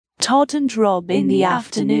Todd and Rob in the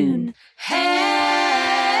afternoon.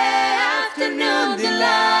 Hey, afternoon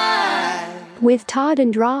delight. With Todd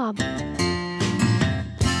and Rob.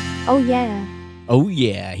 Oh, yeah. Oh,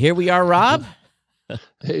 yeah. Here we are, Rob.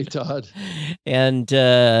 Hey, Todd. And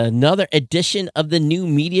another edition of the New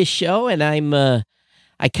Media Show. And I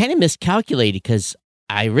kind of miscalculated because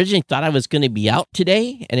I originally thought I was going to be out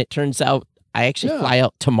today. And it turns out I actually fly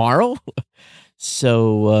out tomorrow.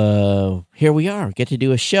 So here we are. Get to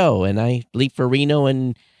do a show. And I leave for Reno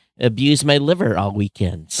and abuse my liver all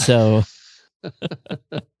weekend. So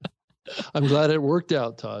I'm glad it worked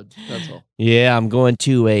out, Todd. That's all. Yeah, I'm going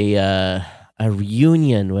to a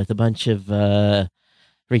reunion with a bunch of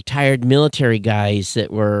retired military guys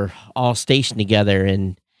that were all stationed together.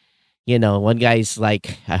 And, you know, one guy's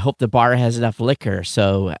like, I hope the bar has enough liquor.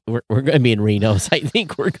 So we're going to be in Reno. So I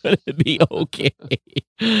think we're going to be okay.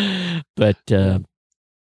 But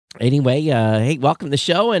anyway, hey, welcome to the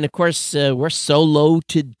show. And, of course, we're solo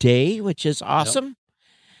today, which is awesome.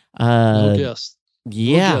 No guest.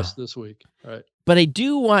 Yeah. No guest this week. All right. But I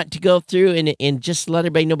do want to go through and just let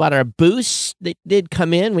everybody know about our boosts that did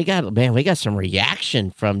come in. We got some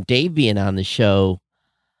reaction from Dave being on the show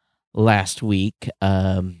last week.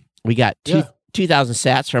 We got 2,000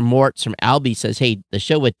 sats from Mort's from Albie says, hey, the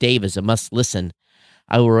show with Dave is a must listen.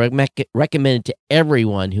 I will recommend it to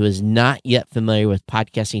everyone who is not yet familiar with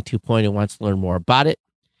Podcasting 2.0 and wants to learn more about it.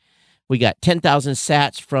 We got 10,000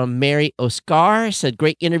 sats from Mary Oscar. Said,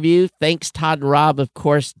 great interview. Thanks, Todd and Rob. Of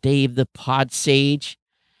course, Dave, the Pod Sage.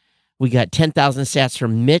 We got 10,000 sats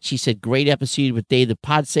from Mitch. He said, great episode with Dave, the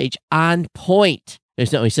Pod Sage. On point. He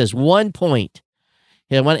says 1 point.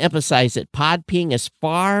 I want to emphasize that Podping is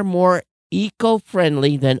far more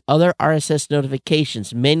eco-friendly than other RSS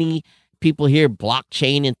notifications. Many people hear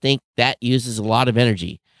blockchain and think that uses a lot of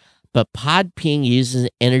energy. But Podping uses an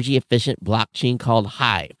energy-efficient blockchain called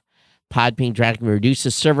Hive. Podping dramatically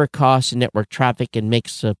reduces server costs and network traffic and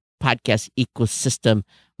makes the podcast ecosystem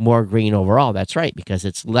more green overall. That's right, because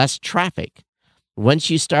it's less traffic. Once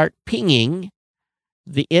you start pinging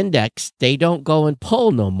the index, they don't go and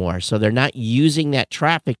pull no more. So they're not using that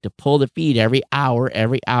traffic to pull the feed every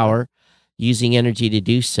hour, using energy to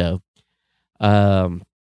do so. And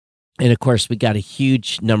of course, we got a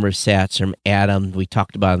huge number of sats from Adam. We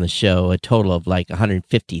talked about on the show, a total of like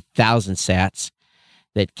 150,000 sats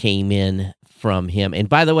that came in from him. And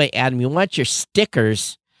by the way, Adam, you want your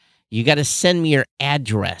stickers, you got to send me your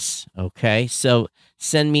address, okay? So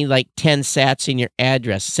send me like 10 sats in your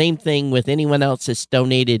address. Same thing with anyone else that's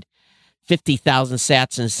donated 50,000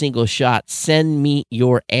 sats in a single shot. Send me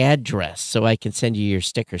your address so I can send you your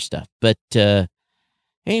sticker stuff. But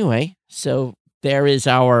anyway, so there is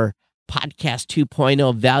our Podcast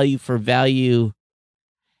 2.0 value for value.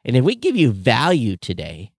 And if we give you value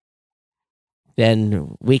today,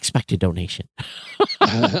 then we expect a donation.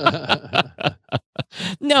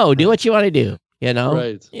 No, do what you want to do, you know?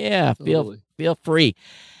 Right. Yeah, feel free.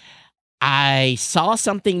 I saw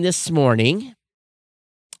something this morning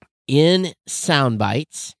in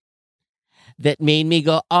Soundbites that made me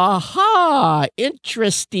go, aha,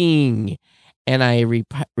 interesting. And I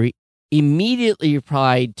immediately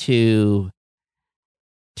replied to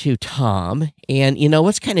Tom. And you know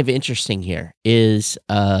what's kind of interesting here is,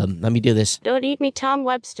 let me do this. Don't eat me, Tom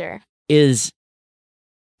Webster. Is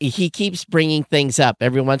he keeps bringing things up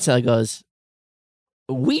every once in a while. Goes,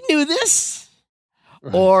 we knew this,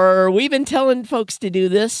 right. Or we've been telling folks to do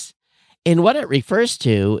this. And what it refers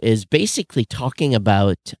to is basically talking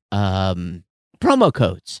about promo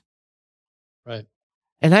codes. Right.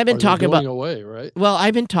 And I've been talking about away, right? Well,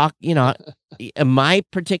 I've been talking, you know, my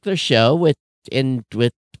particular show with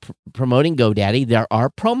promoting GoDaddy, there are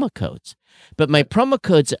promo codes, but my promo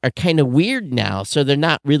codes are kind of weird now, so they're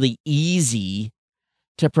not really easy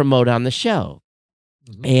to promote on the show.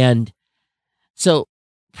 Mm-hmm. And so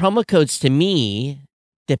promo codes to me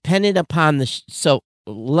depended upon so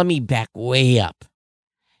let me back way up.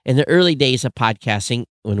 In the early days of podcasting,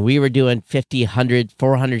 when we were doing 50, 100,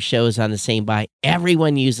 400 shows on the same buy,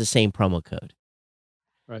 everyone used the same promo code.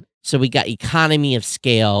 Right. So we got economy of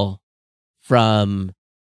scale from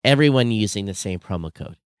everyone using the same promo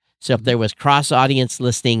code. So if there was cross-audience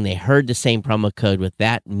listening, they heard the same promo code with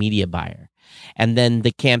that media buyer. And then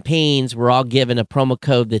the campaigns were all given a promo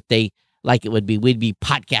code that they, like it would be, we'd be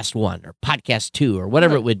podcast 1 or podcast 2 or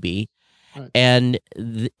whatever it would be. Right. And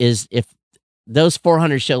if those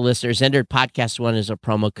 400 show listeners entered podcast 1 as a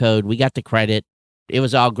promo code, we got the credit. It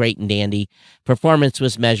was all great and dandy. Performance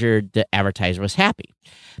was measured. The advertiser was happy.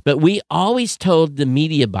 But we always told the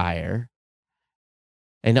media buyer,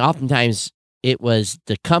 and oftentimes it was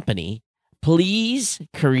the company, please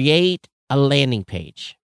create a landing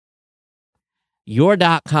page.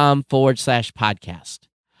 your.com/podcast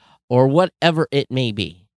or whatever it may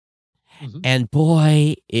be. Mhm. And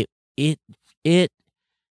boy, it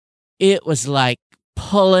was like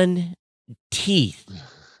pulling teeth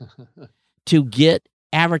to get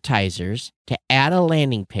advertisers to add a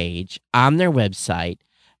landing page on their website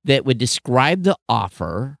that would describe the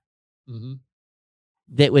offer, Mhm.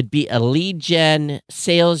 that would be a lead gen,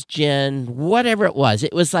 sales gen, whatever it was.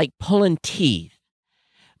 It was like pulling teeth.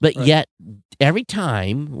 But Right. yet, every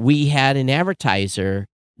time we had an advertiser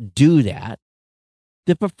do that,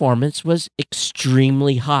 the performance was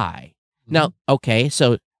extremely high. Mhm. Now, okay,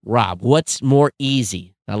 so Rob, what's more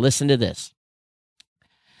easy? Now listen to this.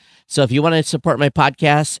 So if you want to support my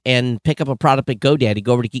podcast and pick up a product at GoDaddy,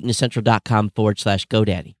 go over to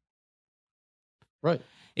geeknesscentral.com/GoDaddy. Right.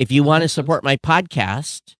 If you want to makes sense. support my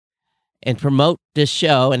podcast and promote this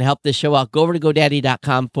show and help this show out, go over to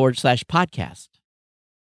GoDaddy.com/podcast.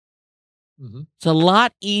 Mhm. It's a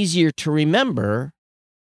lot easier to remember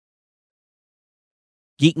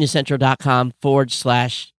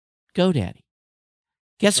geeknesscentral.com/GoDaddy.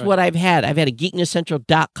 Guess Right. what I've had? I've had a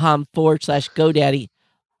geeknesscentral.com/GoDaddy.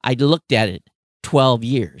 I looked at it 12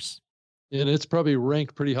 years. And it's probably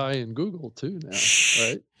ranked pretty high in Google too now,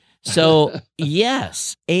 right? So,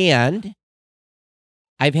 yes. And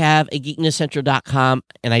I've have a geeknesscentral.com,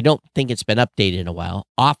 and I don't think it's been updated in a while,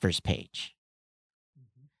 offers page.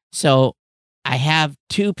 So I have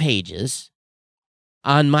 2 pages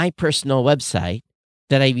on my personal website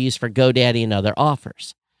that I've used for GoDaddy and other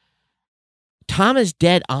offers. Tom is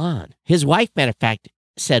dead on. His wife, matter of fact,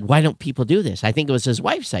 said, why don't people do this? I think it was his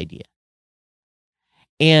wife's idea.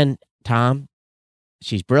 And Tom,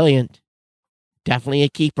 she's brilliant. Definitely a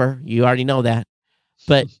keeper. You already know that.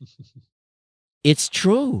 But it's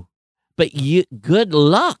true. But good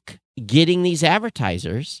luck getting these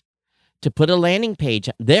advertisers to put a landing page.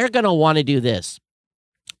 They're going to want to do this.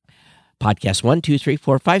 Podcast 1, 2, 3,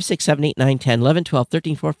 4, 5, 6, 7, 8, 9, 10, 11, 12,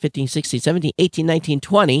 13, 14, 15, 16, 17, 18, 19,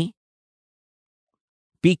 20.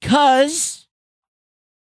 Because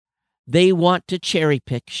they want to cherry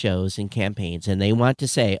pick shows and campaigns, and they want to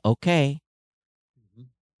say, okay, Mhm.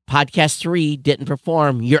 podcast 3 didn't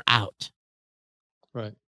perform, you're out.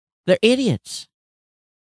 Right. They're idiots.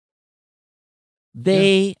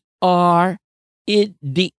 They are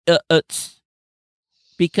idiots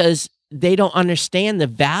because they don't understand the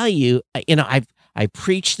value. I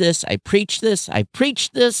preach this. I've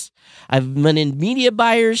been in media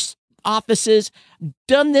buyers' offices,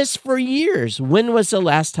 done this for years. When was the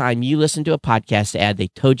last time you listened to a podcast ad they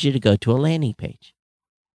told you to go to a landing page?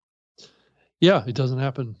 Yeah, it doesn't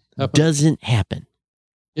happen. Doesn't happen.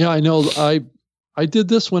 Yeah, I know. I did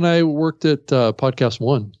this when I worked at Podcast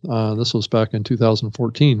One. This was back in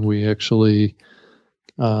 2014. We actually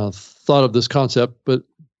thought of this concept, but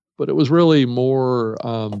it was really more,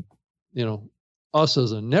 us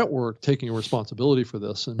as a network taking responsibility for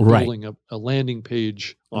this and Right. building a landing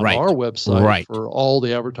page on Right. our website Right. for all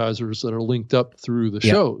the advertisers that are linked up through the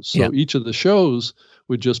Yeah. shows. So Yeah. each of the shows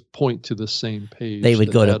would just point to the same page. They would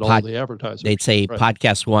that go to had all the advertisers. They'd say Right.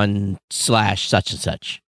 podcast 1/ such and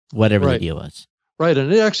such, whatever the Right. deal was. Right.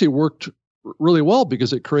 And it actually worked really well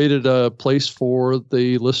because it created a place for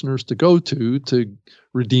the listeners to go to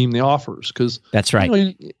redeem the offers. Because That's right.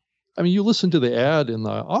 you listen to the ad in the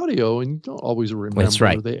audio and you don't always remember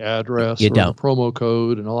right. the address You or don't. the promo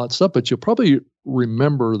code and all that stuff, but you'll probably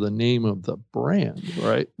remember the name of the brand,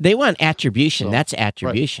 right? They want attribution. So, That's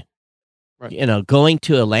attribution. Right. Going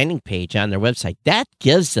to a landing page on their website, that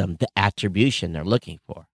gives them the attribution they're looking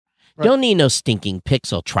for. Right. Don't need no stinking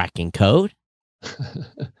pixel tracking code.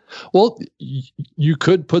 Well, you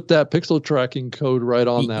could put that pixel tracking code right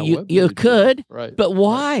on that You webpage. could, Right. but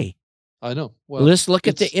why? I know. Well, Let's look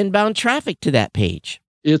at the it's- inbound traffic to that page.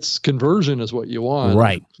 It's conversion is what you want.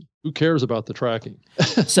 Right. Who cares about the tracking?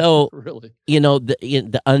 So, Really.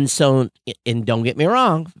 the unsown, and don't get me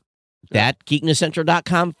wrong, that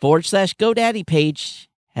geeknesscentral.com/GoDaddy page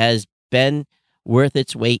has been worth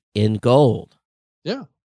its weight in gold. Yeah.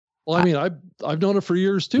 Well, I mean, I've known it for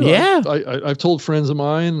years too. Yeah. I've told friends of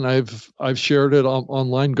mine, and I've shared it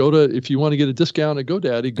online. If you want to get a discount at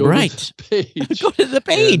GoDaddy, go Right. to this page. Go to the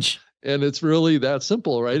page. And it's really that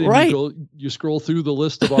simple, right? And Right. you scroll through the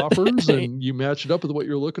list of offers and you match it up with what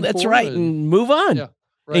you're looking for. That's right. And move on. Yeah,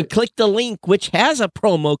 And right. click the link, which has a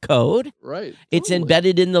promo code. Right. It's totally.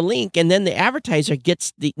 embedded in the link. And then the advertiser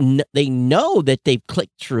gets they know that they've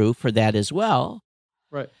clicked through for that as well.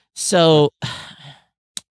 Right. So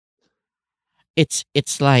it's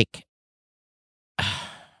like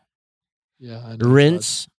Yeah. I know,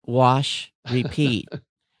 rinse, wash, repeat.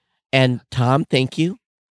 And Tom, thank you.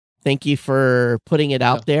 Thank you for putting it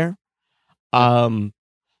out there.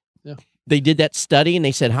 Yeah. They did that study and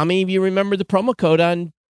they said, how many of you remember the promo code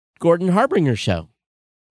on Gordon Harbinger's show?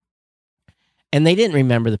 And they didn't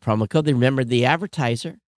remember the promo code. They remembered the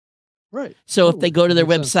advertiser. Right. So if they go to their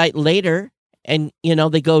Makes sense. website later and,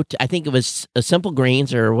 they go to, I think it was Simple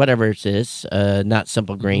Greens or whatever it is, not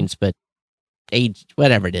Simple Greens, but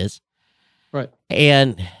whatever it is. Right.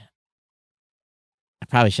 And I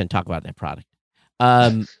probably shouldn't talk about that product.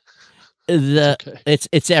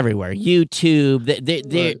 It's everywhere.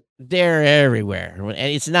 YouTube, they're everywhere. And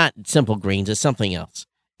it's not Simple Greens, it's something else.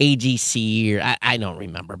 AGC or I don't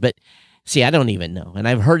remember, but see, I don't even know. And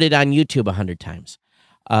I've heard it on YouTube 100 times.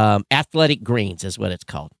 Athletic Greens is what it's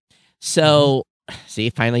called. So, see,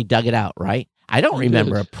 finally dug it out, right? I don't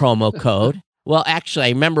remember a promo code. Well, actually, I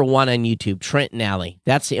remember one on YouTube, Trenton Alley.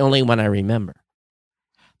 That's the only one I remember.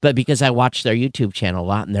 But because I watch their YouTube channel a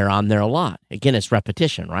lot and they're on there a lot. Again, it's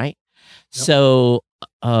repetition, right? Yep. So,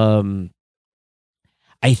 I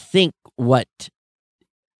think but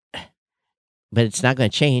it's not going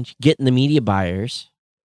to change, getting the media buyers.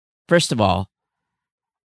 First of all,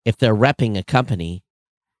 if they're repping a company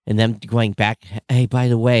and them going back, hey, by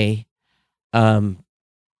the way,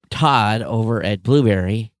 Todd over at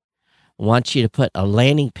Blueberry wants you to put a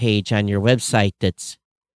landing page on your website that's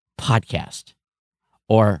podcast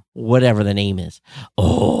or whatever the name is.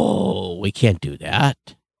 Oh, we can't do that.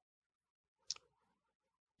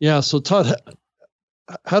 Yeah. So Todd,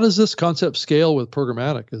 how does this concept scale with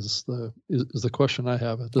programmatic is the question I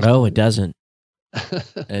have at this point. It doesn't.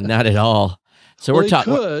 And not at all. So we're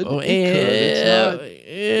talking.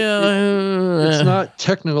 It's not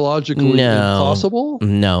technologically impossible.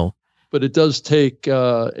 No, but it does take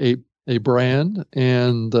a brand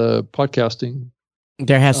and podcasting.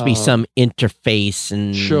 There has to be some interface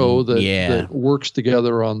and show that works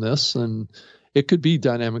together on this, and it could be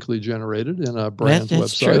dynamically generated in a brand's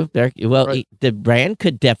that's website. True. The brand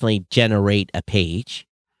could definitely generate a page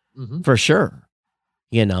for sure.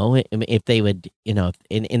 If they would,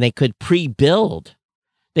 and they could pre-build.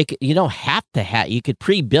 You don't have to you could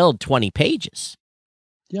pre-build 20 pages.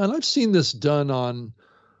 Yeah, and I've seen this done on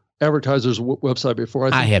advertisers' website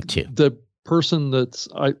before. I have too. The person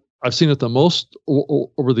I've seen it the most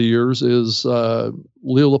over the years is Leo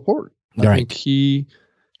Laporte. I think he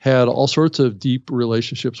had all sorts of deep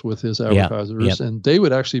relationships with his advertisers, and they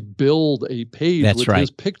would actually build a page with his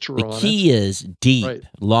picture on it. The key is deep,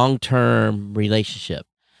 long-term relationship.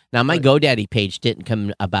 Now, my GoDaddy page didn't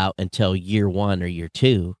come about until year 1 or year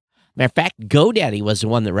 2. Matter of fact, GoDaddy was the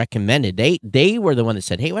one that recommended. They were the one that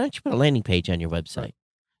said, hey, why don't you put a landing page on your website? Right.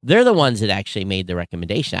 They're the ones that actually made the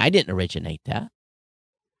recommendation. I didn't originate that.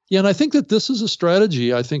 Yeah, and I think that this is a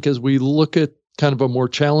strategy. I think as we look at kind of a more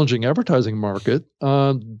challenging advertising market,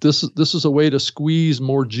 this is a way to squeeze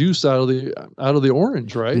more juice out of the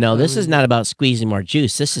orange, right? No, this is not about squeezing more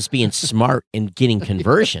juice. This is being smart and getting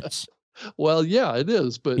conversions. Well, yeah, it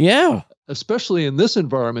is, but especially in this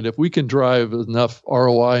environment, if we can drive enough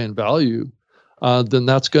ROI and value, then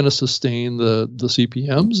that's going to sustain the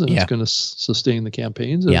CPMs, and it's going to sustain the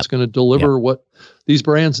campaigns, and it's going to deliver what these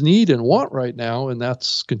brands need and want right now, and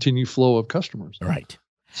that's continued flow of customers. Right.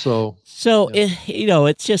 So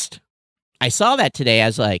it's just, I saw that today. I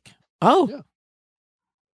was like,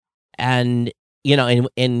 and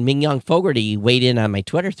and Ming-Yang Fogarty weighed in on my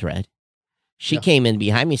Twitter thread. She came in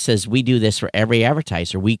behind me, says, we do this for every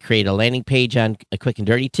advertiser. We create a landing page on Quick and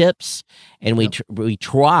Dirty Tips, and we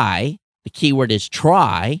try, the keyword is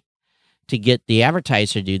try, to get the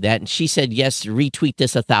advertiser to do that. And she said, yes, retweet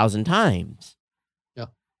this 1,000 times. Yeah.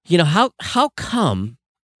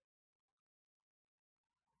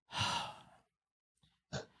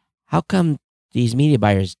 How come these media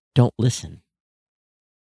buyers don't listen?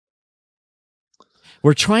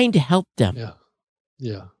 We're trying to help them. Yeah.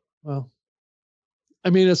 Yeah. Well, I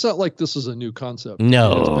mean, it's not like this is a new concept.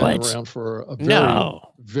 No, it's been around for a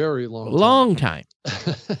very long time.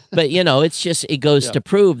 But it's just, it goes to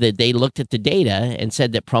prove that they looked at the data and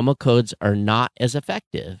said that promo codes are not as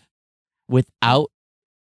effective without.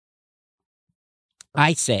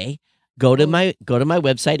 I say, go to my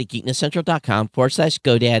website at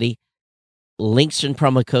geeknesscentral.com/GoDaddy. Links and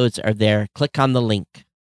promo codes are there. Click on the link,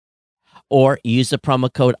 or use the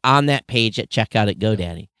promo code on that page at checkout at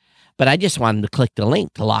GoDaddy. But I just want them to click the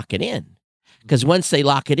link to lock it in. Because once they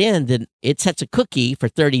lock it in, then it sets a cookie for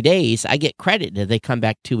 30 days. I get credit if they come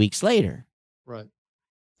back 2 weeks later. Right.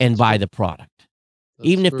 And buy the product.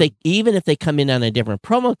 Even if they come in on a different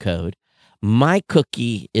promo code, my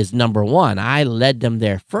cookie is number 1. I led them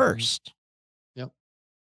there first. Yep.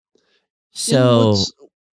 So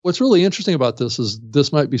what's really interesting about this is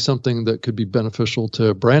this might be something that could be beneficial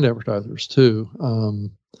to brand advertisers too.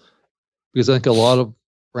 because I think a lot of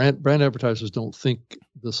brand advertisers don't think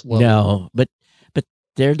this level. No, but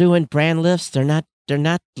they're doing brand lifts. They're not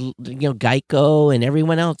Geico and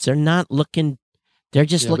everyone else. They're not looking. They're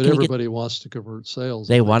just But looking to get. everybody wants to convert sales.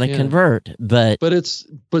 They if want to can. convert, but But it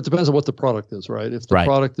depends on what the product is, right? If the Right.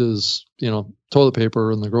 product is, toilet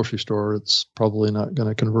paper in the grocery store, it's probably not going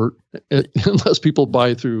to convert unless people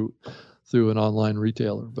buy through an online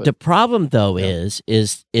retailer. But the problem though Yeah.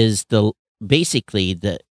 is the basically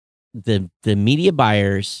the media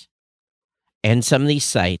buyers and some of these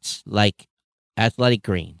sites like Athletic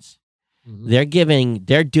Greens. Mhm.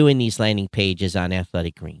 They're doing these landing pages on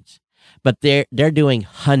Athletic Greens, but they're doing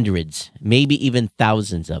hundreds, maybe even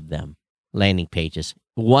thousands of them landing pages,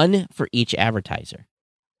 one for each advertiser.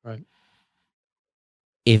 Right.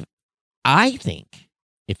 I think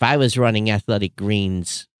if I was running Athletic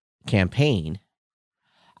Greens campaign,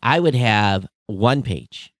 I would have one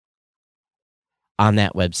page on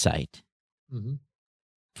that website Mhm.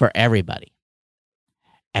 for everybody.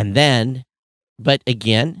 And then, but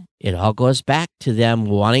again, it all goes back to them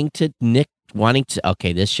wanting to,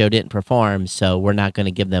 okay, this show didn't perform, so we're not going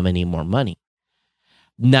to give them any more money.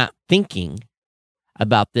 Not thinking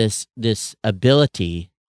about this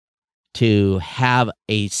ability to have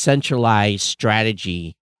a centralized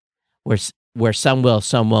strategy where some will,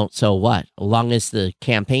 some won't, so what? As long as the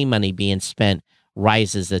campaign money being spent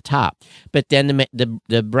rises the top. But then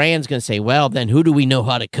the brand's going to say, well, then who do we know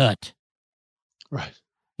how to cut? Right.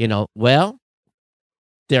 Well,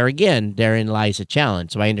 therein lies a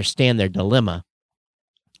challenge. So I understand their dilemma.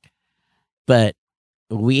 But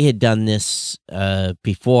we had done this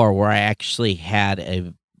before where I actually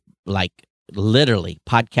had literally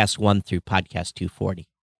podcast 1 through podcast 240.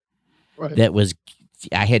 Right. That was,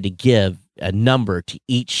 I had to give a number to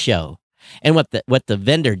each show. And what the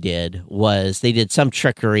vendor did was they did some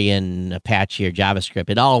trickery in Apache or JavaScript.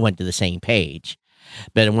 It all went to the same page.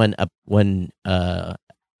 But when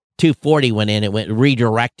 240 went in, it went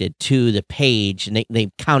redirected to the page, and they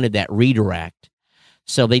counted that redirect.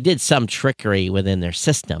 So they did some trickery within their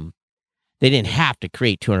system. They didn't have to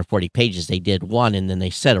create 240 pages. They did one, and then they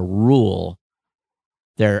set a rule.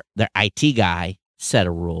 Their IT guy set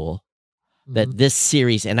a rule that this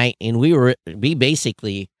series, and we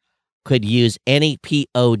basically could use any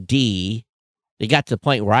POD. It got to the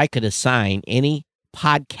point where I could assign any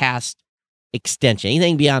podcast extension,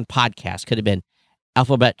 anything beyond podcast. Could have been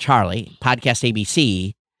Alphabet Charlie, Podcast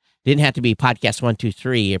ABC. Didn't have to be Podcast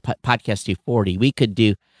 123 or Podcast 240. We could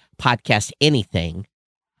do podcast anything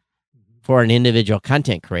for an individual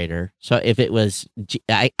content creator. So if it was,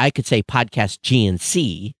 I could say Podcast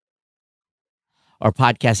GNC or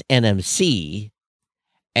Podcast NMC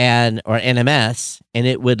or NMS, and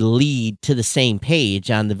it would lead to the same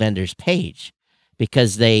page on the vendor's page,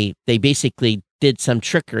 because they basically did some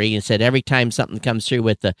trickery and said every time something comes through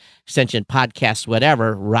with the extension podcast,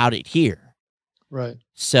 whatever, route it here. Right.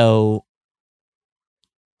 So,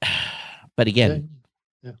 but again,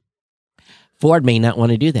 Yeah. Ford may not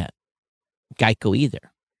want to do that. Geico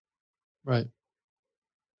either. Right.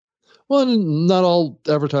 Well, and not all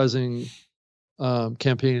advertising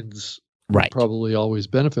campaigns Right. probably always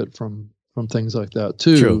benefit from things like that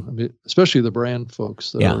too. True. I mean, especially the brand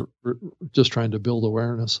folks that Yeah. are just trying to build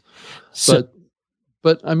awareness. So,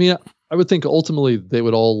 But I mean, I would think ultimately they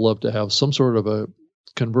would all love to have some sort of a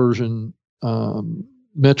conversion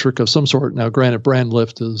metric of some sort. Now, granted, brand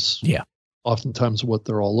lift is oftentimes what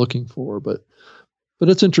they're all looking for, but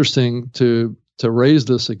it's interesting to raise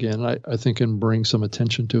this again. I think, and bring some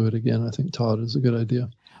attention to it again. I think, Todd, is a good idea.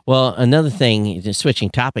 well, another thing, just switching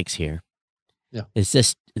topics here, is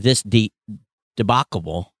this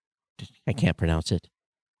debacle. I can't pronounce it.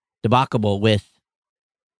 Debacle with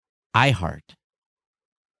iHeart.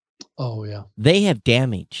 Oh yeah. They have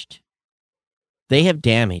damaged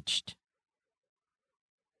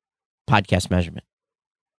podcast measurement.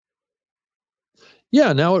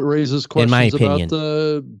 Yeah, now it raises In my questions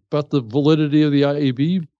opinion. about the validity of the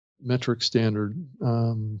IAB metric standard.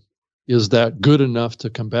 Is that good enough to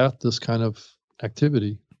combat this kind of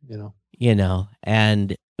activity?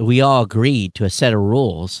 And we all agreed to a set of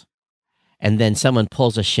rules, and then someone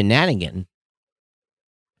pulls a shenanigan.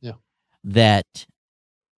 Yeah. That,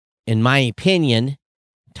 in my opinion,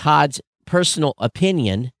 Todd's personal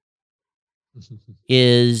opinion,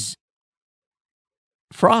 is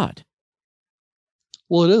fraud.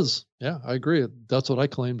 Well, it is. Yeah, I agree. That's what I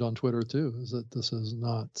claimed on Twitter too, is that this is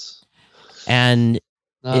not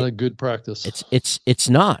a good practice. It's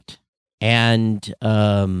not. And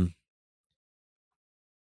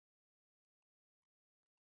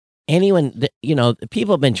anyone that,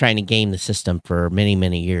 people have been trying to game the system for many,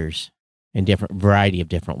 many years. in different variety of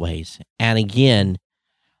different ways. And again,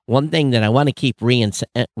 one thing that I want to keep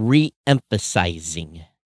re-emphasizing,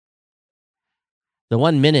 the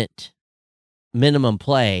 1 minute minimum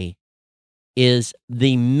play is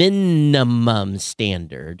the minimum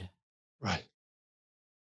standard, Right.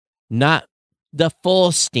 not the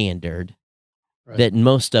full standard that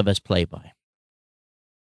most of us play by.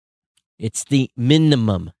 It's the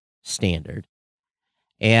minimum standard.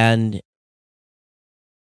 And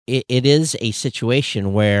it is a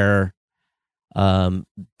situation where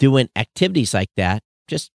doing activities like that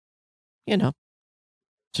just,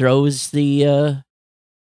 throws the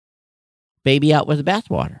baby out with the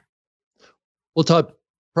bathwater. Well, Todd,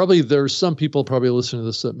 probably there's some people probably listening to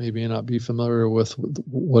this that maybe not be familiar with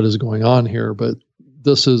what is going on here, but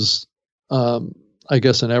this is, I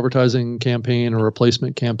guess, an advertising campaign or a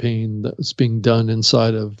replacement campaign that's being done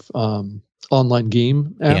inside of online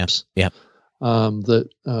game apps. Yeah. That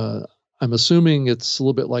I'm assuming it's a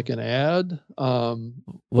little bit like an ad.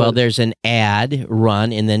 Well, there's an ad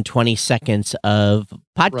run and then 20 seconds of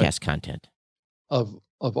podcast content. Of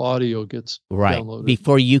audio gets right downloaded.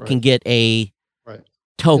 Before you can get a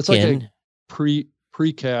token. It's like a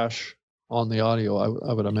pre-cache on the audio,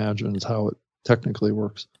 I would imagine is how it technically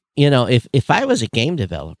works. If I was a game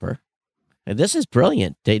developer, this is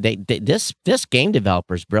brilliant. This game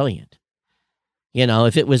developer is brilliant.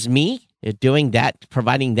 If it was me doing that,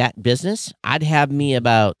 providing that business, I'd have me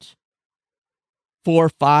about 4,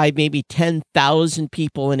 5, maybe 10,000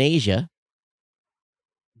 people in Asia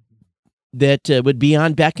that would be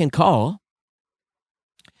on beck and call.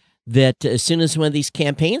 That as soon as one of these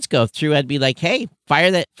campaigns go through, I'd be like, "Hey,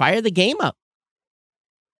 fire the game up,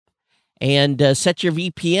 and set your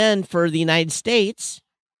VPN for the United States,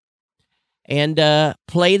 and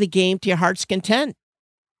play the game to your heart's content."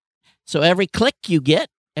 So every click you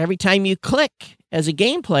get, every time you click as a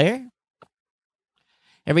game player,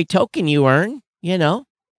 every token you earn,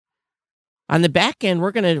 on the back end,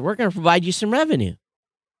 we're gonna provide you some revenue.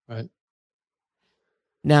 Right.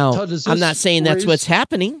 Now, Todd, I'm not saying that's what's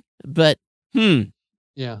happening, but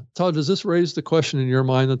yeah, Todd, does this raise the question in your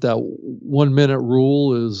mind that 1 minute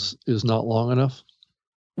rule is not long enough?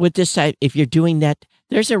 With this type, if you're doing that,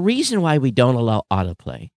 there's a reason why we don't allow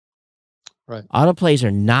autoplay. Right. Autoplays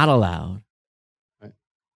are not allowed. Right.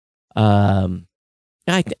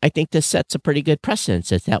 I think this sets a pretty good precedence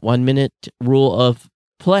that 1 minute rule of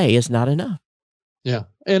play is not enough. Yeah.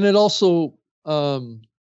 And it also,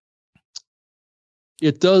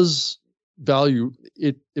 it does value,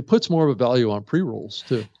 it puts more of a value on pre-rolls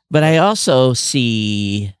too. But I also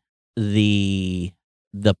see the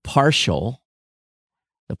partial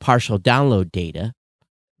download data.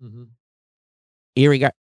 Mm-hmm.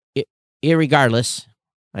 Irregardless,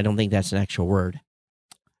 I don't think that's an actual word.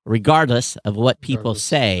 Regardless of what people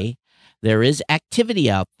say, there is activity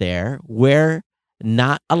out there where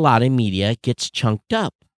not a lot of media gets chunked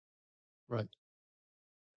up. Right.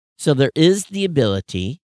 So there is the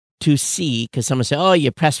ability to see, because someone said, "Oh,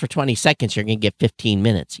 you press for 20 seconds, you're going to get 15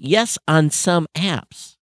 minutes." Yes, on some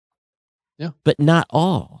apps. Yeah. But not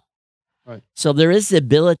all. Right. So there is the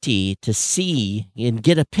ability to see and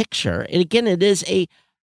get a picture. And again, it is a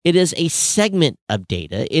segment of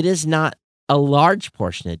data. It is not a large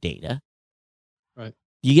portion of data. Right.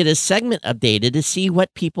 You get a segment of data to see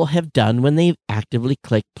what people have done when they actively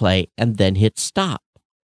click play and then hit stop.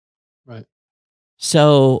 Right.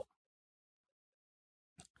 So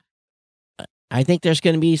I think there's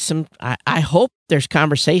going to be some, I hope there's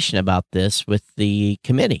conversation about this with the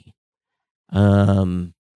committee. Yeah,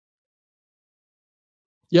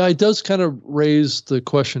 it does kind of raise the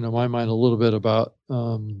question in my mind a little bit about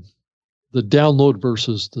the download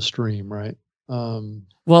versus the stream, right?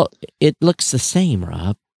 Well, it looks the same,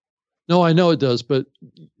 Rob. No, I know it does, but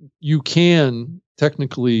you can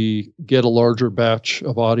technically get a larger batch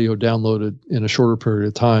of audio downloaded in a shorter period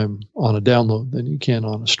of time on a download than you can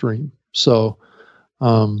on a stream. So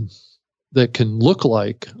that can look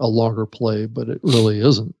like a longer play, but it really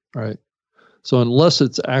isn't, right? So unless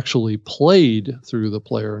it's actually played through the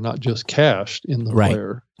player, not just cached in the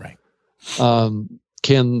player, right?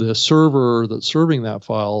 Can the server that's serving that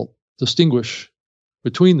file distinguish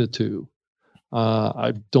between the two?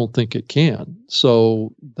 I don't think it can.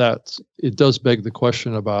 So it does beg the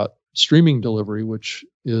question about streaming delivery, which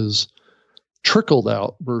is trickled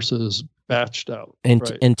out versus batched out. And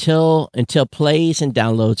right? until plays and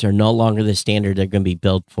downloads are no longer the standard they're going to be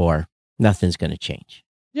built for, nothing's going to change.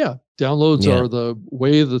 Yeah, downloads are the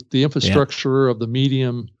way that the infrastructure of the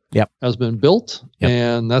medium has been built,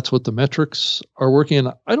 and that's what the metrics are working in.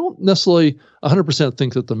 I don't necessarily 100%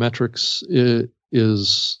 think that the metrics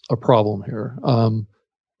is a problem here.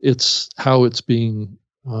 it's how it's being,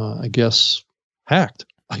 I guess, hacked.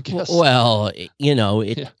 I guess. Well,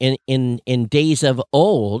 in days of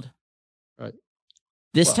old, right,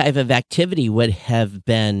 this type of activity would have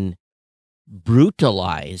been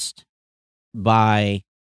brutalized by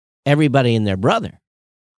everybody and their brother.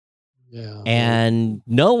 Yeah. And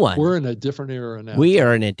no one. We're in a different era now. We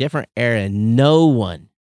are in a different era. No one,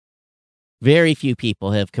 very few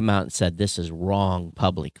people have come out and said this is wrong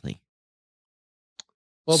publicly.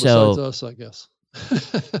 Well, besides us, I guess.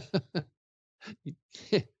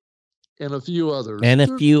 And a few others.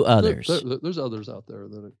 There's others out there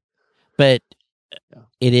that are, but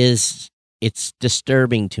it's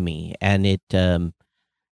disturbing to me. And it,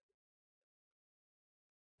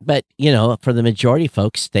 but for the majority of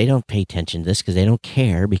folks, they don't pay attention to this because they don't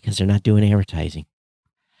care because they're not doing advertising.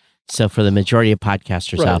 So for the majority of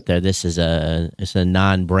podcasters out there, this is it's a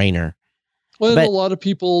non-brainer. Well, a lot of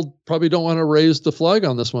people probably don't want to raise the flag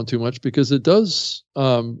on this one too much because it does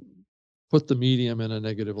put the medium in a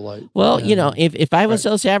negative light. Well, if I was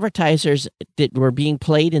those advertisers that were being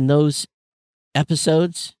played in those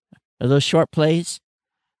episodes or those short plays,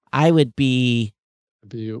 I would be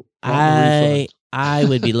I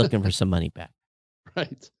would be looking for some money back.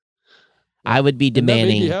 Right. I would be demanding.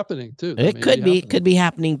 That may be happening too. It could be. It could be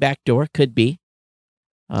happening backdoor. Could be.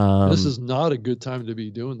 This is not a good time to be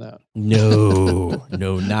doing that. No,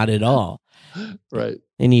 not at all. Right.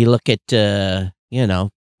 And you look at,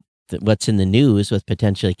 what's in the news with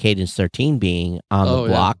potentially Cadence 13 being on the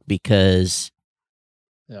block because.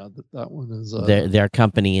 Yeah, that one is. Their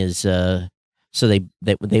company is. So they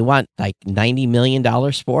want like $90 million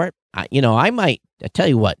for it. I tell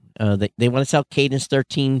you what, they want to sell Cadence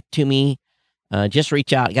 13 to me. Just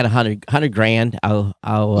reach out. I got $100,000.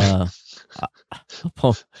 I'll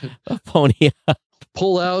pony up.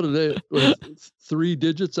 Pull out 3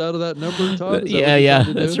 digits out of that number, Todd?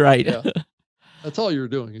 That's right. Yeah. That's all you're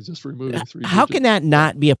doing is just removing 3 How digits. can that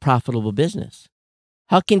not be a profitable business?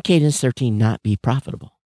 How can Cadence 13 not be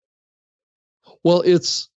profitable? Well,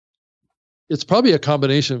 it's probably a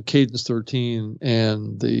combination of Cadence 13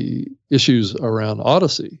 and the issues around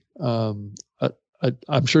Odyssey.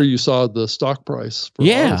 I'm sure you saw the stock price for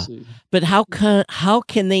Odyssey. But how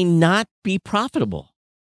can they not be profitable?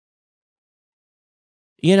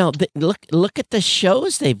 Look at the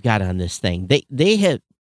shows they've got on this thing. They have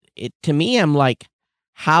it to me. I'm like,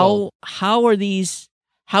 how are these?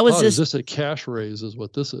 How is this? Is this a cash raise? Is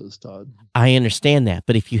what this is, Todd? I understand that,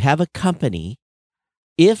 but if you have a company.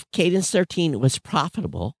 If Cadence 13 was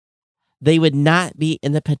profitable, they would not be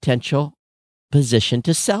in the potential position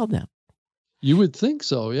to sell them. You would think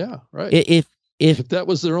so, yeah, right. If that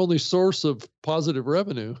was their only source of positive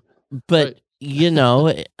revenue. But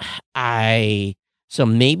so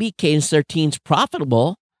maybe Cadence 13's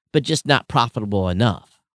profitable, but just not profitable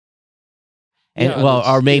enough. And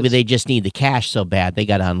or maybe they just need the cash so bad they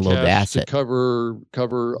got to unload the asset to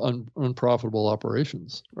cover unprofitable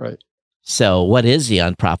operations, right? So what is the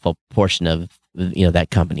unprofitable portion of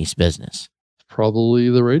that company's business? Probably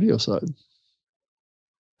the radio side.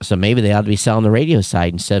 So maybe they ought to be selling the radio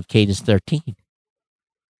side instead of Cadence 13.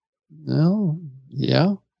 No,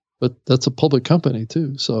 yeah, but that's a public company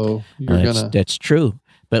too. So that's true.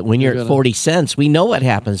 But when you're at 40 cents, we know what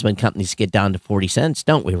happens when companies get down to 40 cents,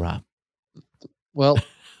 don't we, Rob? Well,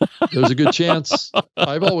 there's a good chance.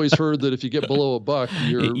 I've always heard that if you get below $1,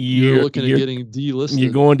 you're looking at getting delisted.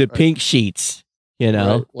 You're going to pink sheets,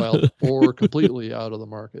 Right? Well, or completely out of the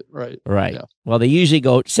market, right? Right. Yeah. Well, they usually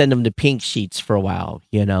send them to pink sheets for a while,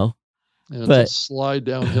 And it's a slide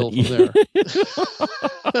downhill from there.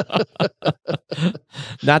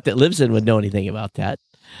 Not that Libsyn would know anything about that.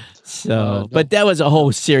 So, but that was a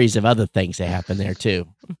whole series of other things that happened there too.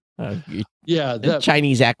 That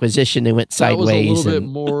Chinese acquisition, they went sideways. That was a little bit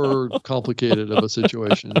more complicated of a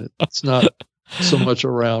situation. It's not so much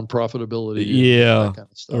around profitability. That kind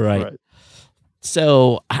of stuff. Right.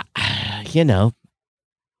 So,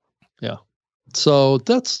 Yeah. So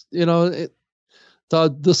that's,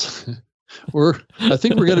 Todd, I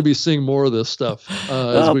think we're going to be seeing more of this stuff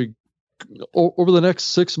as we, over the next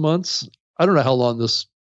 6 months. I don't know how long this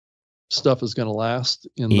stuff is going to last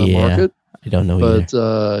in the market. I don't know but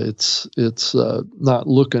either. It's not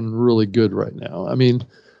looking really good right now. I mean,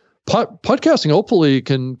 podcasting hopefully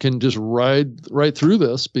can just ride right through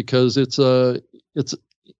this because it's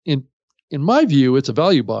in my view it's a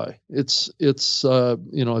value buy. It's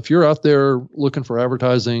if you're out there looking for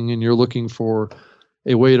advertising and you're looking for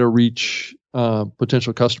a way to reach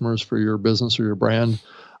potential customers for your business or your brand,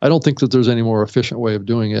 I don't think that there's any more efficient way of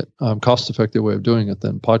doing it, cost-effective way of doing it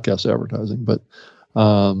than podcast advertising. But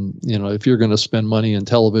If you're going to spend money in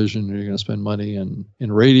television or you're going to spend money in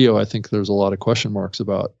radio, I think there's a lot of question marks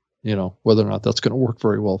about, whether or not that's going to work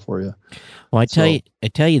very well for you. Well, I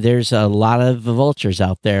tell you, there's a lot of vultures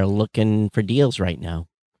out there looking for deals right now.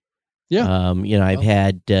 Yeah. I've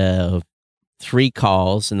had 3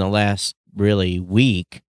 calls in the last really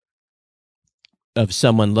week of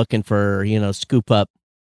someone looking for, scoop up.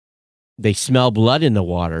 They smell blood in the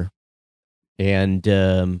water,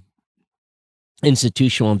 and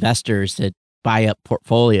institutional investors that buy up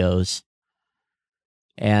portfolios.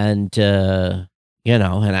 And, and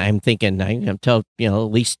I'm thinking, I'm told, at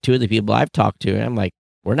least 2 of the people I've talked to, I'm like,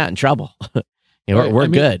 we're not in trouble. We're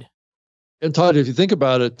good. And Todd, if you think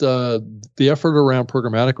about it, the effort around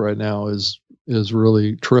programmatic right now is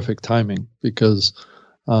really terrific timing because,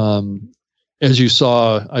 as you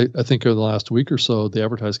saw, I think over the last week or so, the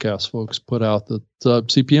AdvertiseCast folks put out that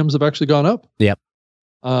CPMs have actually gone up. Yep.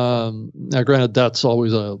 Now, granted, that's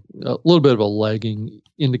always a little bit of a lagging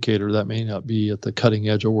indicator. That may not be at the cutting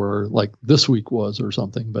edge of where like this week was or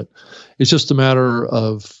something, but it's just a matter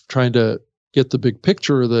of trying to get the big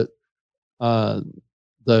picture that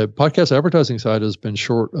the podcast advertising side has been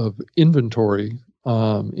short of inventory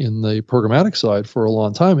in the programmatic side for a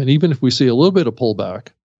long time. And even if we see a little bit of pullback,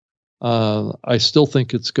 I still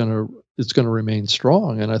think it's gonna remain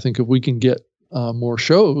strong. And I think if we can get more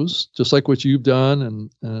shows, just like what you've done,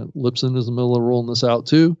 and Libsyn is in the middle of rolling this out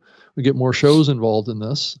too, we get more shows involved in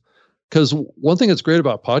this. Because one thing that's great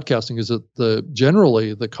about podcasting is that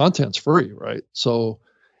generally the content's free, right? So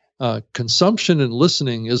consumption and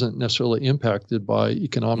listening isn't necessarily impacted by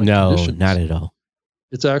economic conditions. No, not at all.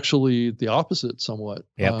 It's actually the opposite somewhat.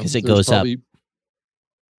 Yeah, because it goes up.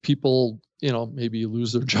 People, maybe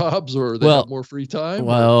lose their jobs or they have more free time.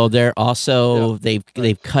 Well, they're also they've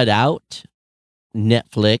cut out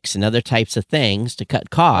Netflix and other types of things to cut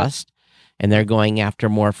cost, and they're going after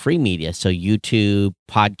more free media. So YouTube,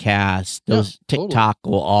 podcasts, those TikTok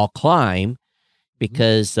will all climb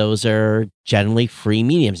because those are generally free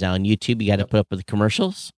mediums now. On YouTube, you got to put up with the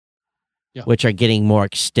commercials, which are getting more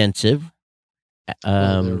extensive.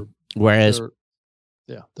 Whereas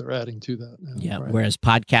they're adding to that now. Yeah, right. Whereas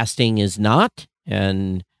podcasting is not,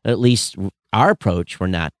 and at least our approach, we're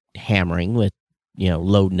not hammering with,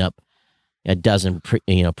 loading up a dozen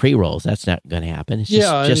pre-rolls. That's not going to happen. It's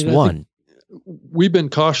just one. We've been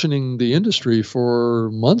cautioning the industry for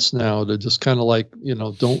months now to just kind of like,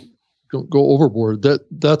 don't go overboard.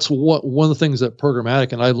 That's one of the things that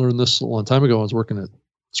programmatic, and I learned this a long time ago. I was working at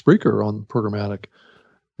Spreaker on programmatic,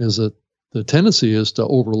 is that the tendency is to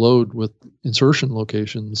overload with insertion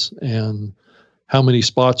locations, and how many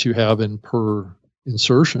spots you have in per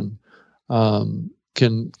insertion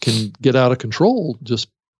can get out of control. Just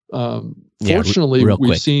fortunately,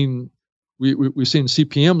 we've seen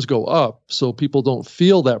CPMs go up, so people don't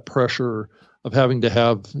feel that pressure of having to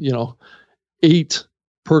have 8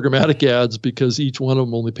 programmatic ads because each one of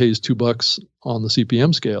them only pays $2 on the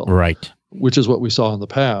CPM scale. Right. Which is what we saw in the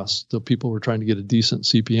past. So people were trying to get a decent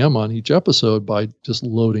CPM on each episode by just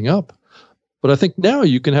loading up. But I think now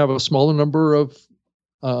you can have a smaller number of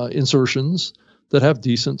insertions that have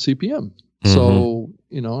decent CPM. Mm-hmm. So,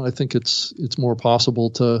 I think it's more possible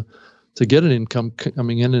to get an income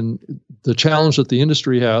coming in. And the challenge that the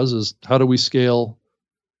industry has is, how do we scale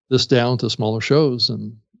this down to smaller shows?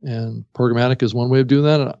 And programmatic is one way of doing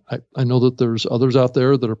that. And I know that there's others out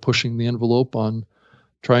there that are pushing the envelope on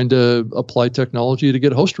trying to apply technology to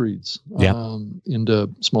get host reads into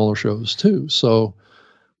smaller shows too. So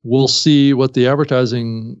we'll see what the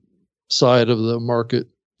advertising side of the market,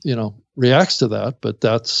 reacts to that. But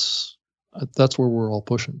that's where we're all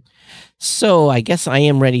pushing. So I guess I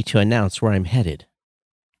am ready to announce where I'm headed.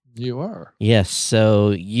 You are? Yes.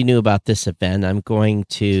 So you knew about this event. I'm going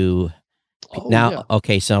to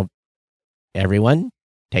Okay. So everyone,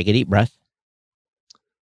 take a deep breath.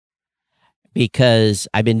 Because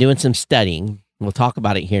I've been doing some studying. We'll talk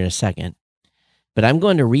about it here in a second. But I'm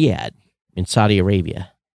going to Riyadh in Saudi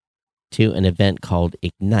Arabia to an event called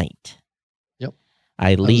Ignite. Yep.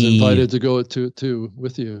 I was invited to go to it too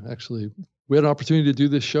with you, actually. We had an opportunity to do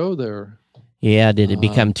this show there. Yeah. Did it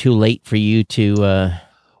become too late for you to...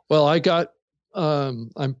 Well, I got...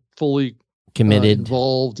 I'm fully committed,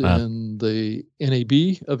 involved in the NAB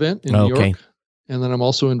event in New York. And then I'm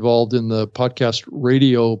also involved in the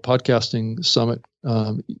podcasting summit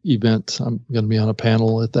event. I'm going to be on a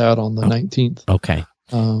panel at that on the 19th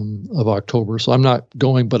of October. So I'm not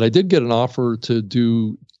going, but I did get an offer to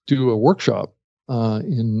do a workshop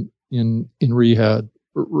in Riyadh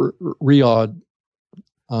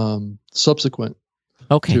subsequent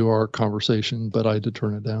to our conversation, but I did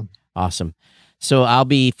turn it down. Awesome. So I'll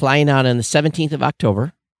be flying out on the 17th of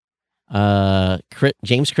October.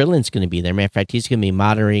 James Cridland's going to be there. Matter of fact, he's going to be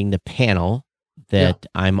moderating the panel that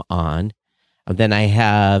I'm on. And then I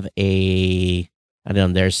have I don't know,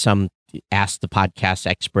 there's some Ask the Podcast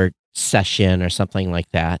Expert session or something like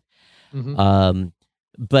that. Mm-hmm.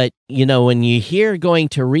 But, when you hear going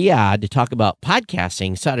to Riyadh to talk about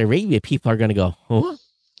podcasting, Saudi Arabia, people are going to go, huh?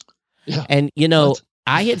 Yeah. And, What?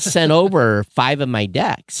 I had sent over 5 of my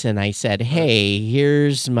decks, and I said, hey,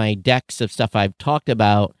 here's my decks of stuff I've talked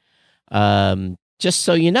about, just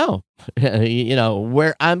so you know,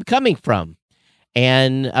 where I'm coming from,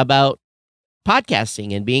 and about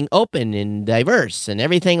podcasting and being open and diverse and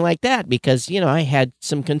everything like that, because, I had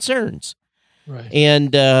some concerns. Right.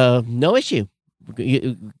 And no issue.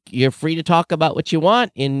 You're free to talk about what you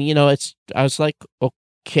want. And, I was like,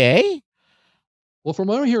 okay. Well, from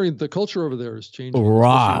what I'm hearing, the culture over there is changing.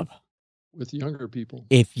 Rob, with younger people.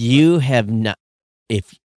 if you have not,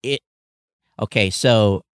 okay,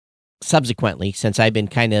 so subsequently, since I've been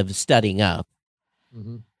kind of studying up,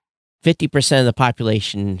 Mm-hmm. 50% of the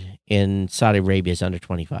population in Saudi Arabia is under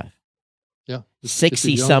 25. Yeah.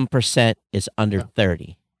 60-some% is under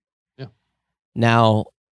 30. Yeah. Now,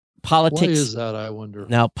 politics. Why is that, I wonder?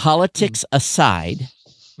 Now, politics aside,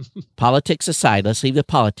 let's leave the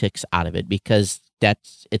politics out of it because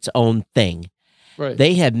that's its own thing. Right.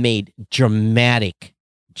 They have made dramatic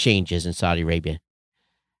changes in Saudi Arabia.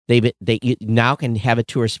 They now can have a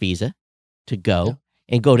tourist visa to go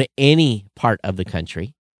and go to any part of the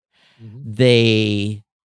country. Mm-hmm. They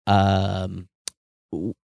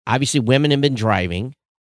obviously women have been driving.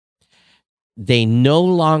 They no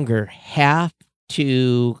longer have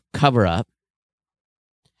to cover up.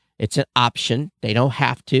 It's an option. They don't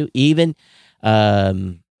have to. Even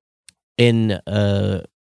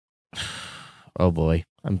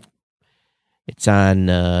it's on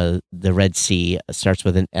the Red Sea. It starts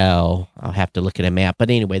with an L. I'll have to look at a map. But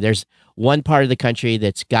anyway, there's one part of the country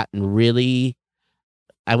that's gotten really,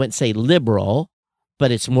 I wouldn't say liberal,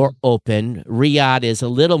 but it's more open. Riyadh is a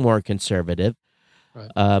little more conservative.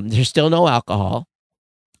 Right. There's still no alcohol,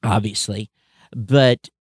 obviously. But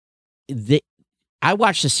I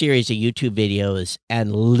watched a series of YouTube videos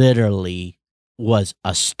and literally was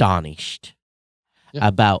astonished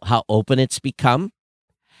about how open it's become.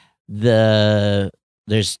 There's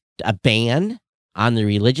a ban on the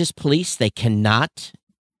religious police. They're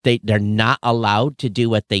not allowed to do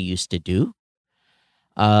what they used to do.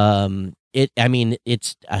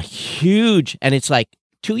 It's a huge, and it's like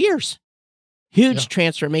 2 years, huge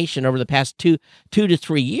transformation over the past two to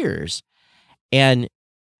 3 years. And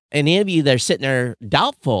any of you that are sitting there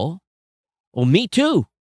doubtful, well, me too.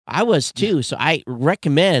 I was too. So I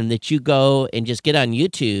recommend that you go and just get on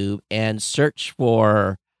YouTube and search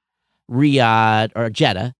for Riyadh or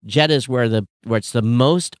Jeddah. Jeddah is where it's the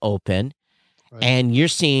most open, and you're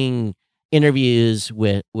seeing interviews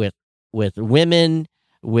with women,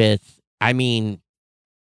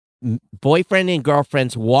 boyfriend and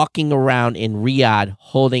girlfriends walking around in Riyadh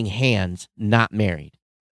holding hands, not married.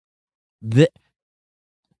 That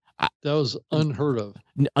was unheard of.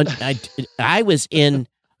 I was in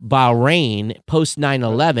Bahrain post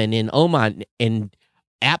 9/11 in Oman, and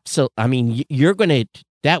you're gonna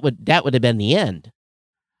that would have been the end,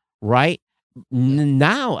 right?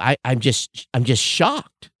 Now I'm just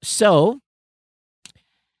shocked. So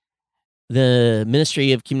the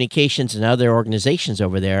Ministry of Communications and other organizations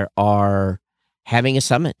over there are having a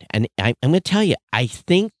summit, and I'm going to tell you, I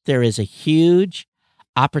think there is a huge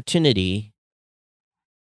opportunity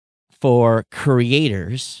for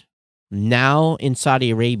creators now in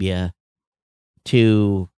Saudi Arabia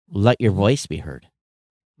to let your voice be heard.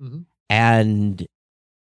 Mm-hmm. And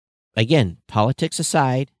again, politics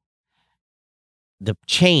aside, the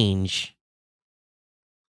change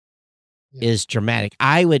is dramatic.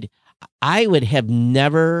 I would have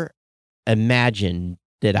never imagined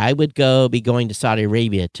that I would be going to Saudi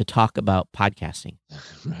Arabia to talk about podcasting.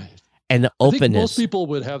 Right. And the I think openness. most people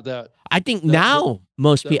would have that. I think now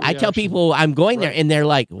most people, I tell people I'm going there and they're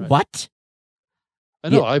like, what? I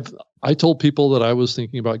know. I told people that I was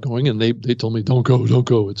thinking about going, and they told me, don't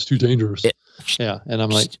go. It's too dangerous. And I'm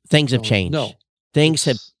like, things have changed. No, things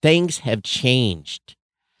have changed.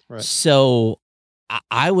 Right. So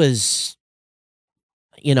I was,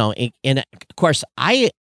 and of course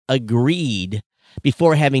I agreed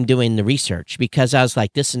before doing the research, because I was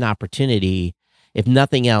like, this is an opportunity, if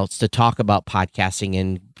nothing else, to talk about podcasting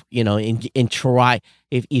and try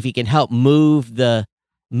if you can help move the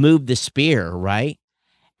spear, right?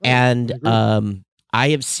 And I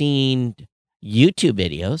have seen YouTube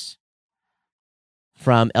videos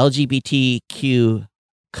from LGBTQ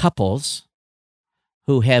couples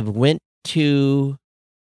who have went to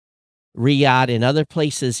Riyadh and other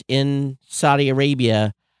places in Saudi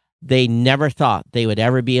Arabia, they never thought they would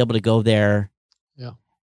ever be able to go there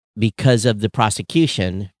because of the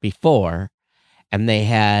prosecution before, and they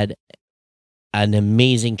had an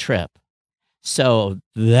amazing trip. So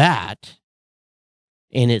that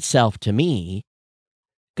in itself, to me,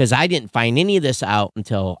 because I didn't find any of this out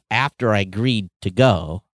until after I agreed to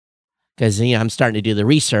go, because I'm starting to do the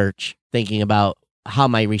research, thinking about how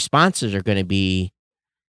my responses are going to be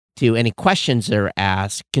to any questions that are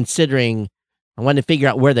asked, considering I wanted to figure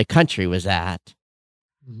out where the country was at.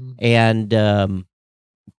 Mm-hmm. And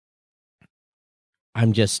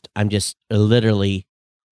I'm just literally,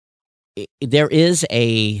 there is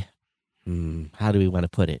a, how do we want to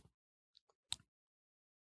put it?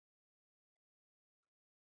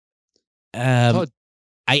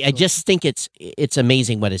 I just think it's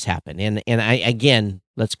amazing what has happened. And I, again,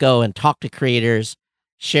 let's go and talk to creators,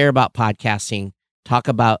 share about podcasting, talk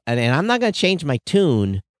about, and I'm not going to change my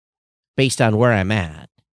tune based on where I'm at.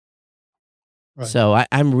 Right. So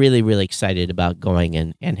I'm really, really excited about going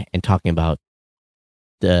and talking about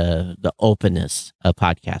the openness of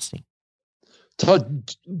podcasting.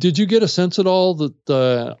 Todd, did you get a sense at all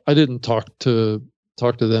that I didn't talk to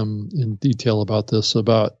them in detail about this,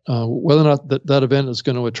 about whether or not that event is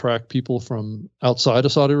going to attract people from outside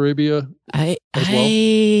of Saudi Arabia?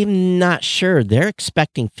 I'm not sure. They're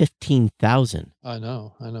expecting 15,000. I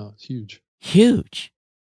know. It's huge. Huge.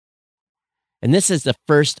 And this is the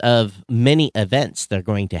first of many events they're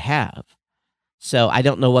going to have. So I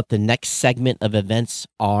don't know what the next segment of events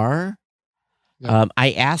are. Yeah.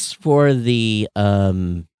 I asked for the...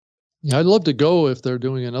 I'd love to go if they're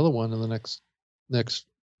doing another one in the next 6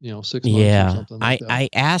 months or something like that. I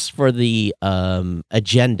asked for the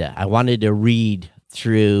agenda. I wanted to read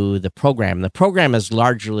through the program. The program is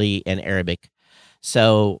largely in Arabic.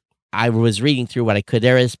 So I was reading through what I could.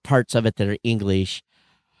 There is parts of it that are English.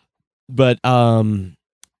 But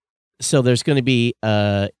so there's going to be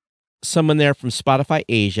someone there from Spotify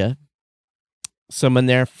Asia, someone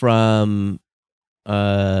there there's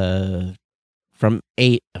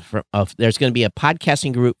going to be a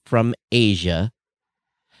podcasting group from Asia.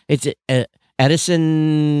 It's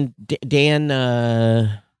Edison Dan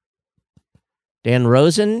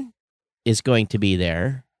Rosen is going to be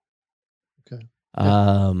there. Okay.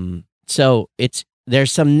 So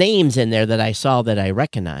there's some names in there that I saw that I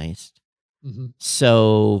recognized. Mm-hmm.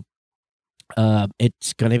 So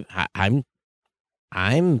it's gonna.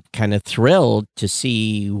 I'm kind of thrilled to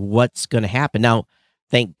see what's going to happen. Now,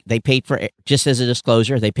 they paid for, just as a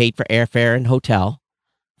disclosure, they paid for airfare and hotel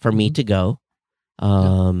for me to go.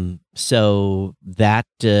 So that's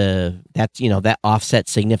that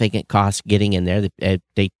offsets significant costs getting in there.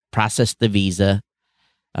 They processed the visa,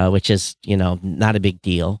 which is not a big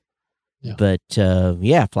deal. Yeah. But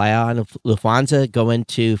fly on Lufthansa, go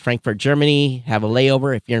into Frankfurt, Germany, have a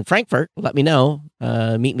layover. If you're in Frankfurt, let me know.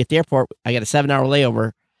 Meet me at the airport. I got a 7-hour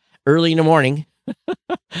layover early in the morning,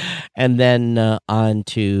 and then on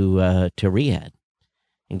to Riyadh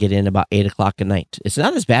and get in about 8:00 at night. It's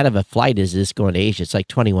not as bad of a flight as this going to Asia. It's like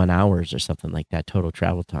 21 hours or something like that total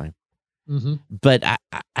travel time. Mm-hmm. But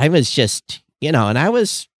I was just and I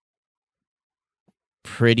was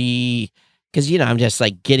pretty. Because, I'm just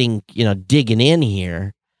like getting, digging in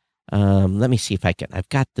here. Let me see if I've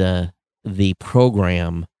got the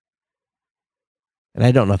program. And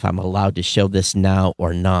I don't know if I'm allowed to show this now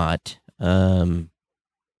or not. Let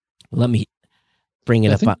me bring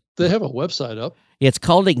it up. They have a website up. Yeah, it's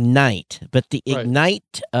called Ignite. But the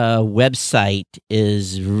Ignite website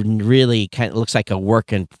is really kind of looks like a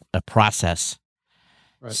work in a process.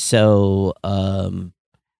 Right. So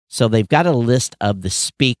they've got a list of the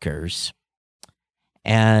speakers.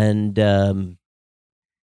 And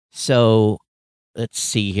so let's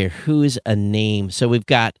see here. Who's a name? So we've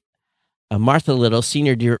got Martha Little,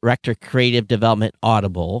 Senior Director, Creative Development,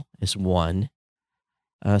 Audible is one.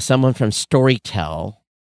 Someone from Storytel.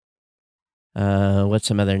 What's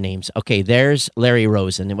some other names? Okay, there's Larry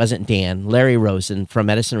Rosen. It wasn't Dan. Larry Rosen from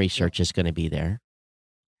Edison Research is going to be there.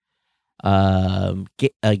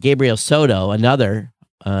 Gabriel Soto, another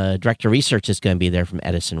Director of Research, is going to be there from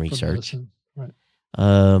Edison Research. Right.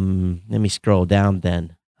 Let me scroll down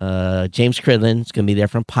then. James Cridlin is going to be there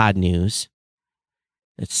from Pod News.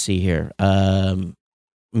 Let's see here.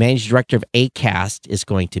 Managing Director of Acast is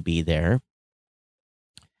going to be there.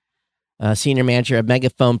 Senior Manager of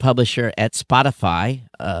Megaphone Publisher at Spotify.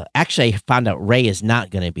 Actually, I found out Ray is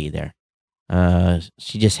not going to be there.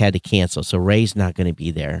 She just had to cancel, so Ray's not going to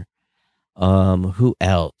be there. Who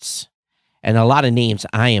else? And a lot of names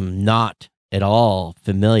I am not at all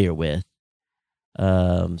familiar with.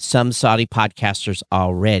 some Saudi podcasters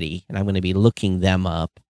already, and I'm going to be looking them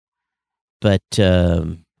up. But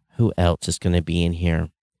who else is going to be in here?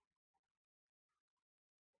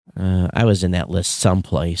 I was in that list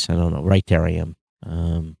someplace. I don't know. Right there I am.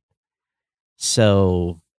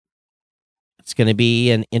 So it's going to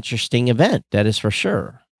be an interesting event. That is for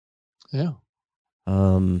sure. Yeah.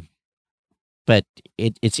 But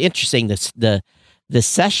it's interesting. The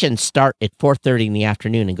sessions start at 4:30 in the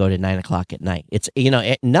afternoon and go to 9 o'clock at night. It's,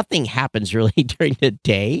 nothing happens really during the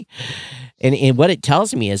day. And what it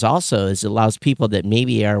tells me is also it allows people that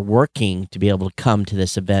maybe are working to be able to come to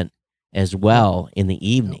this event as well in the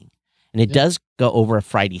evening. And it does go over a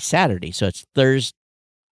Friday, Saturday. So it's Thursday,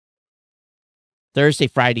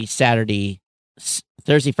 Friday, Saturday.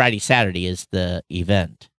 Thursday, Friday, Saturday is the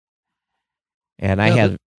event. And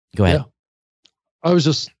go ahead. Yeah. I was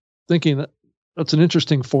just thinking that's an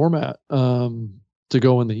interesting format to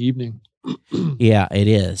go in the evening. Yeah, it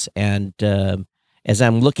is. And as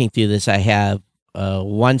I'm looking through this, I have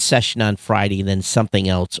one session on Friday, then something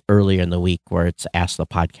else earlier in the week where it's Ask the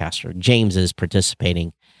Podcaster. James is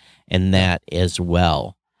participating in that as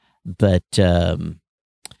well. But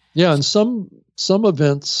yeah, and some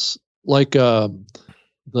events like the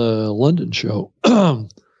London show,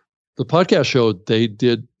 the podcast show, they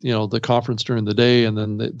did, the conference during the day, and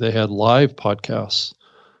then they had live podcasts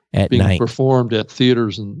at being night performed at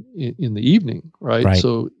theaters in the evening, right?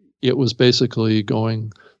 So it was basically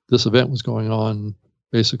this event was going on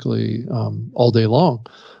basically all day long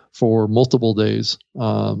for multiple days.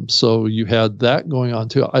 So you had that going on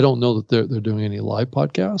too. I don't know that they're doing any live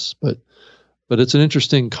podcasts, but it's an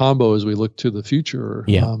interesting combo as we look to the future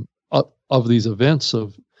of these events,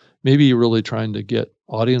 of maybe really trying to get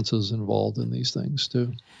audiences involved in these things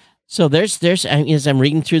too. So there's as I'm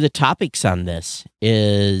reading through the topics on this,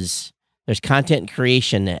 there's content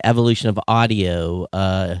creation, evolution of audio,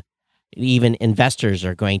 even investors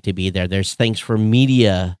are going to be there. There's things for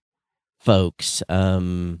media folks,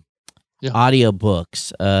 audio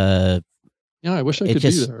books. I wish I could be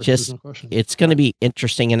there. Just no question. It's going to be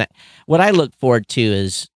interesting. And what I look forward to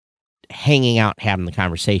is hanging out, having the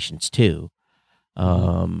conversations too,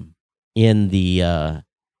 in the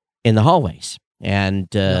hallways. And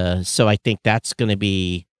so I think that's going to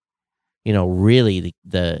be, really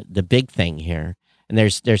the big thing here. And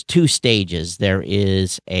there's two stages. There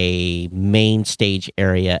is a main stage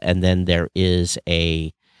area, and then there is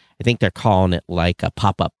I think they're calling it like a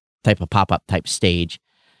pop-up type stage.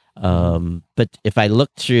 But if I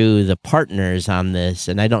look through the partners on this,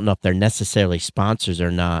 and I don't know if they're necessarily sponsors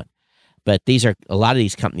or not, but a lot of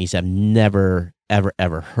these companies I've never,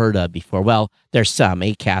 ever heard of before. Well, there's some.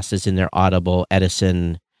 Acast is in there, Audible,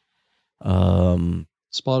 Edison.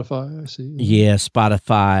 Spotify, I see. Yeah,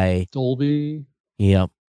 Spotify. Dolby.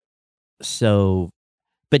 Yep. So,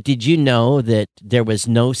 but did you know that there was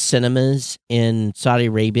no cinemas in Saudi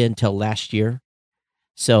Arabia until last year?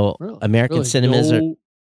 So American cinemas are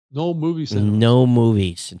no movie cinemas. No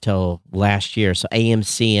movies until last year. So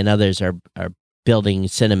AMC and others are building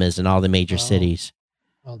cinemas in all the major cities.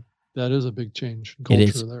 Well, that is a big change in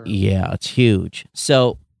culture there. Yeah, it's huge.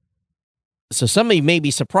 So somebody may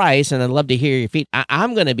be surprised, and I'd love to hear your feedback.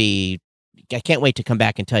 I can't wait to come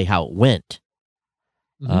back and tell you how it went.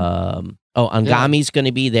 Angami's going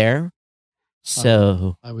to be there.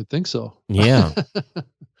 So I would think so. Yeah.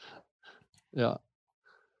 Yeah.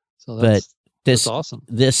 So that's awesome.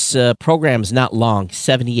 This program is not long,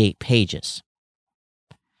 78 pages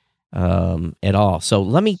at all. So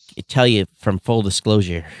let me tell you from full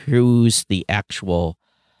disclosure, who's the actual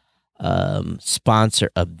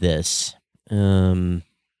sponsor of this. Well,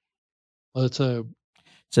 it's a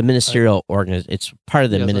ministerial organization. It's part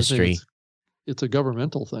of the ministry. It's a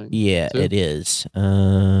governmental thing. Yeah, too. It is.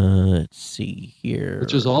 Let's see here.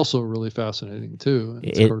 Which is also really fascinating too.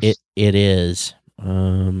 It is.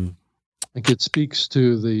 I think it speaks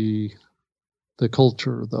to the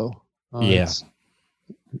culture, though.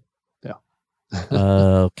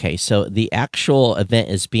 Okay, so the actual event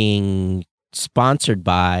is being sponsored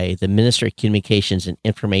by the Ministry of Communications and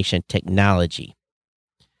Information Technology.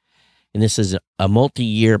 And this is a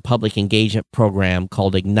multi-year public engagement program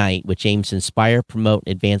called Ignite, which aims to inspire, promote,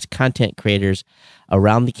 and advance content creators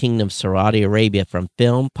around the Kingdom of Saudi Arabia, from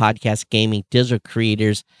film, podcast, gaming, digital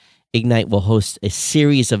creators. Ignite will host a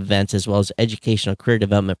series of events as well as educational career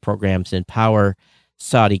development programs to empower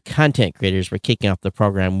Saudi content creators. We're kicking off the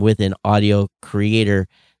program with an audio creator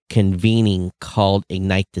convening called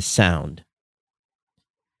Ignite the Sound.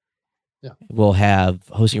 Yeah. We'll have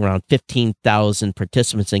hosting around 15,000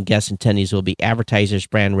 participants, and guest attendees will be advertisers,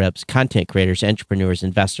 brand reps, content creators, entrepreneurs,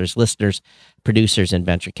 investors, listeners, producers, and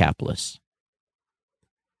venture capitalists.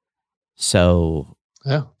 So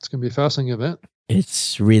Yeah, it's going to be a fascinating event.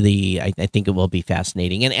 it's really, I think it will be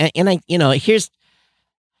fascinating. And I,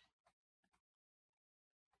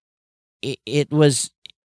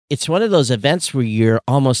 it's one of those events where you're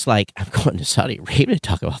almost like, I'm going to Saudi Arabia to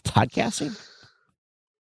talk about podcasting.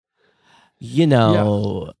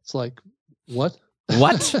 It's like, what?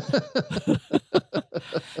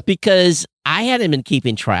 Because I hadn't been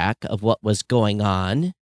keeping track of what was going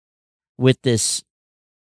on with this,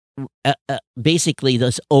 basically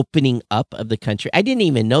this opening up of the country. I didn't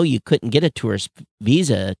even know you couldn't get a tourist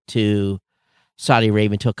visa to Saudi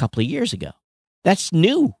Arabia until a couple of years ago. That's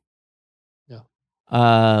new. Yeah.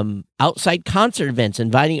 Outside concert events,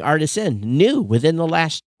 inviting artists in, new within the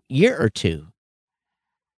last year or two.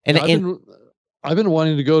 And, I've been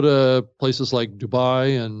wanting to go to places like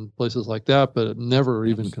Dubai and places like that, but never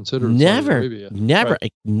even considered Saudi Arabia.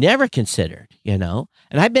 Never considered, And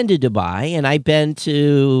I've been to Dubai, and I've been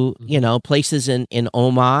to, places in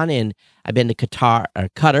Oman, and I've been to Qatar,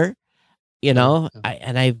 Yeah.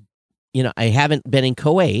 I haven't been in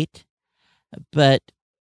Kuwait, but,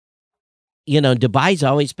 Dubai's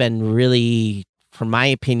always been really, from my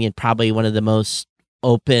opinion, probably one of the most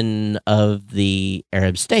open of the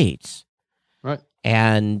Arab states. Right.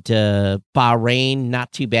 And Bahrain,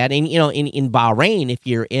 not too bad. And, in Bahrain, if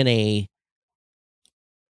you're in a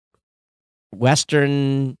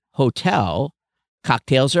Western hotel,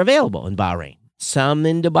 cocktails are available in Bahrain. Some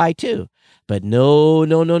in Dubai, too. But no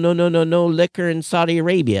liquor in Saudi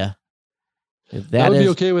Arabia. That would be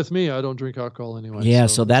okay with me. I don't drink alcohol anyway. Yeah,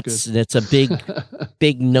 so that's a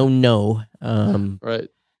big no. Right.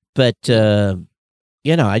 But, I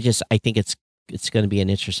think it's going to be an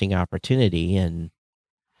interesting opportunity, and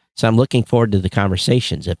so I'm looking forward to the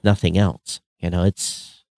conversations. If nothing else,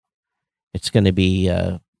 it's going to be.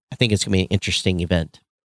 I think it's going to be an interesting event.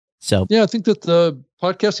 So yeah, I think that the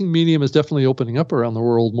podcasting medium is definitely opening up around the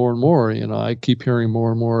world more and more. I keep hearing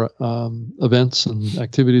more and more events and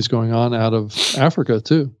activities going on out of Africa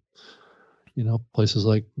too. Places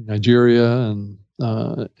like Nigeria and.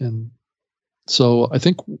 So I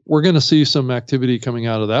think we're going to see some activity coming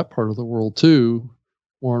out of that part of the world too,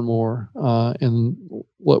 more and more. And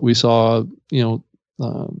what we saw, the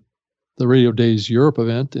Radio Days Europe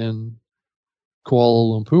event in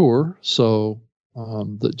Kuala Lumpur. So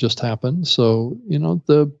that just happened. So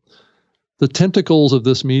the tentacles of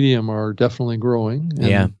this medium are definitely growing.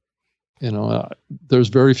 And, there's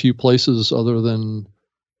very few places other than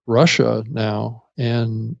Russia now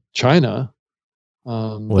and China.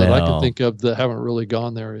 That I can think of that haven't really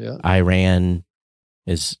gone there yet. Iran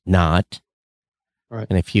is not, right,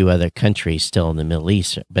 and a few other countries still in the Middle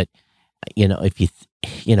East. But if you,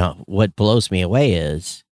 what blows me away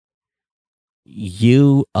is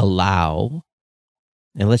you allow,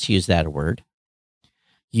 and let's use that word,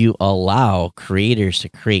 you allow creators to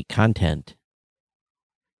create content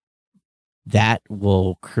that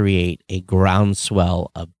will create a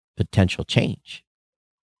groundswell of potential change.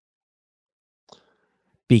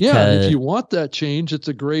 Because if you want that change, it's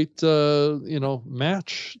a great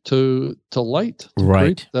match to light to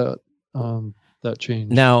right create that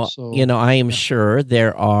change. Now, I am sure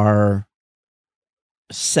there are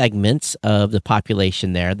segments of the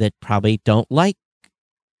population there that probably don't like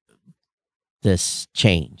this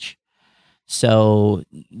change. So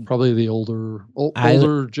probably the older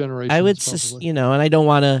generation. I would, and I don't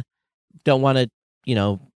want to,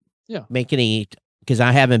 make any, because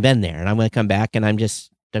I haven't been there, and I'm going to come back and I'm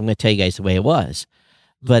going to tell you guys the way it was,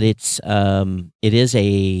 but it is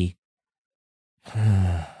an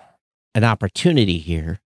opportunity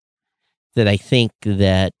here that I think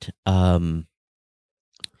that,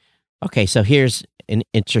 okay, so here's an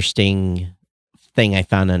interesting thing I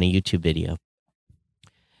found on a YouTube video.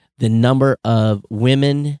 The number of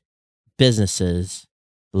women businesses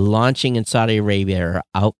launching in Saudi Arabia are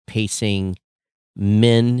outpacing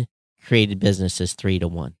men created businesses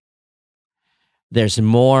 3-1. There's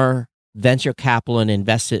more venture capital and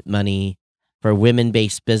investment money for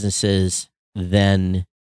women-based businesses than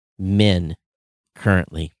men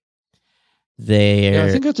currently. I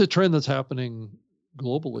think that's a trend that's happening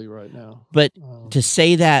globally right now. But to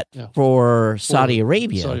say that for Saudi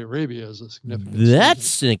Arabia is a significant that's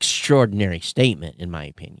statement. an extraordinary statement, in my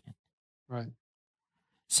opinion. Right.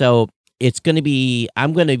 So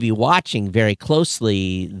I'm going to be watching very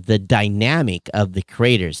closely the dynamic of the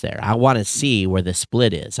creators there. I want to see where the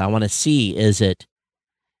split is. I want to see, is it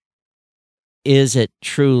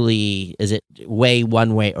way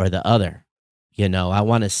one way or the other? I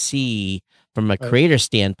want to see from a creator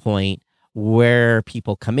standpoint where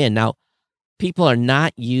people come in. Now, people are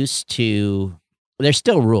not used to, there's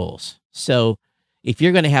still rules. So if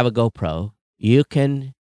you're going to have a GoPro, you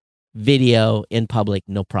can video in public,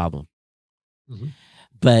 no problem. Mhm.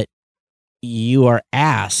 But you are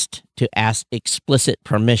asked to ask explicit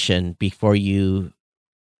permission before you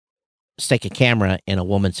stick a camera in a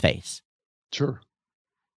woman's face, Sure.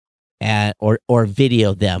 or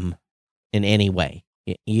video them in any way.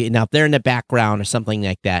 Now, if they're in the background or something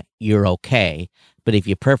like that, you're okay. But if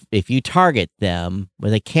you target them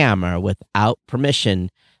with a camera without permission,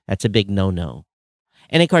 that's a big no-no.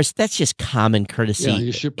 And of course, that's just common courtesy. Yeah,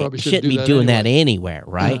 you should probably shouldn't do be that doing anyway. that anywhere,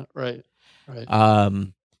 right? Yeah,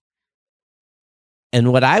 right.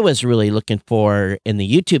 And what I was really looking for in the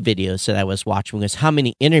YouTube videos that I was watching was how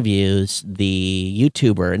many interviews the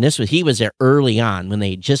YouTuber, and he was there early on when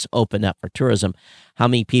they just opened up for tourism, how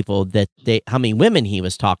many women he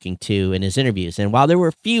was talking to in his interviews. And while there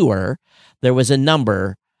were fewer, there was a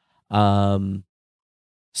number, some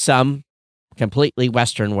completely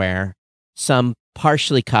Western wear, some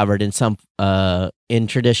partially covered, and some in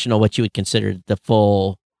traditional, what you would consider the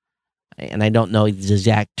full, and I don't know the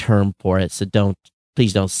exact term for it, so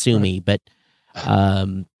please don't sue me, but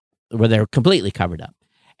where they're completely covered up.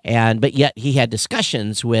 But yet he had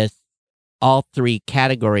discussions with all three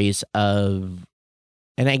categories of,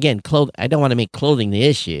 and again, I don't want to make clothing the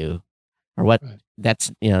issue or what. Right.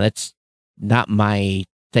 That's not my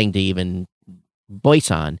thing to even voice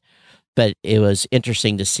on, but it was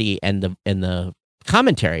interesting to see. And the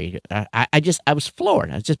commentary, I was floored.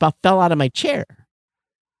 I just about fell out of my chair.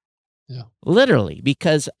 Yeah. Literally,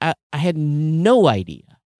 because I had no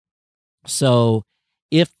idea. So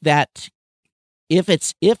if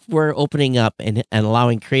we're opening up and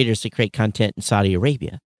allowing creators to create content in Saudi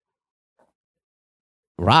Arabia,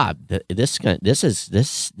 Rob, the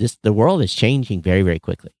world is changing very, very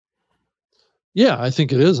quickly. Yeah, I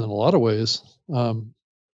think it is in a lot of ways.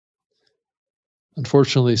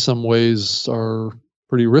 Unfortunately, some ways are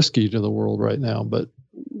pretty risky to the world right now, but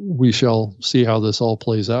we shall see how this all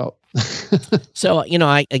plays out. So,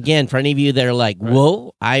 again, for any of you that are like, Right.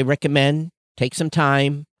 whoa, I recommend take some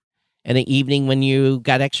time in the evening when you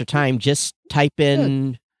got extra time, just type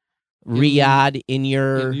in Riyadh in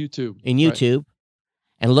YouTube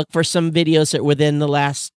and look for some videos that were within the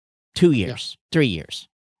last 2 years, 3 years,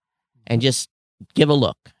 and just give a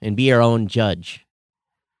look and be your own judge.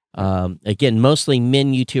 Again, mostly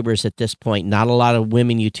men YouTubers at this point. Not a lot of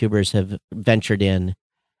women YouTubers have ventured in,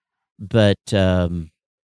 but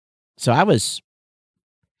so I was,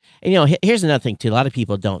 and, here's another thing too. A lot of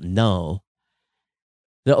people don't know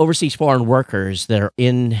the overseas foreign workers that are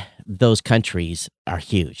in those countries are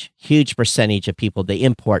huge percentage of people they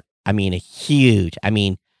import.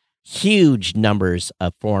 Huge numbers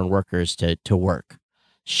of foreign workers to work.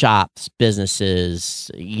 Shops, businesses,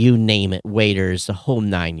 you name it, waiters, the whole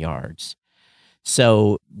 9 yards.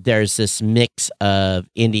 So there's this mix of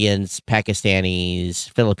Indians, Pakistanis,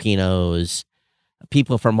 Filipinos,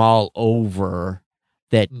 people from all over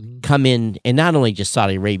that come in, and not only just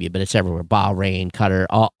Saudi Arabia, but it's everywhere, Bahrain, Qatar,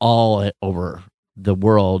 all over the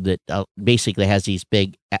world that basically has these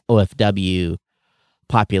big OFW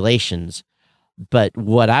populations. But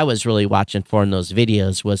what I was really watching for in those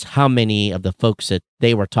videos was how many of the folks that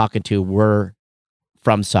they were talking to were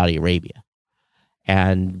from Saudi Arabia.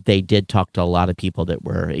 And they did talk to a lot of people that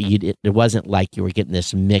were, it wasn't like you were getting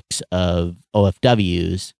this mix of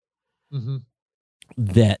OFWs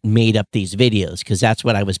that made up these videos, because that's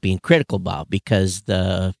what I was being critical about, because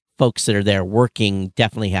the folks that are there working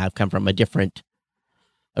definitely have come from a different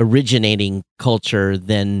originating culture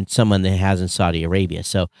than someone that has in Saudi Arabia.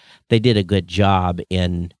 So they did a good job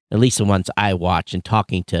in, at least the ones I watch, and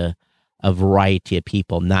talking to a variety of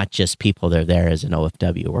people, not just people that are there as an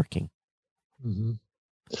OFW working.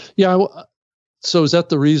 Yeah. So is that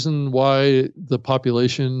the reason why the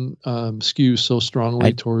population skews so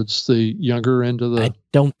strongly towards the younger end of the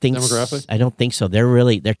demographic? I don't think so.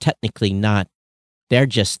 They're technically not, they're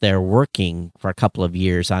just there working for a couple of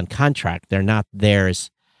years on contract. They're not there as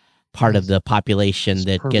part of the population It's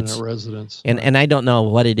that permanent gets residents. and I don't know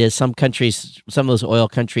what it is. Some countries, some of those oil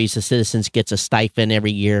countries, the citizens gets a stipend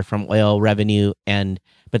every year from oil revenue,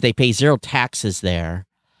 but they pay zero taxes there.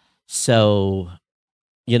 So,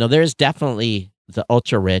 there's definitely the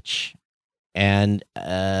ultra rich, and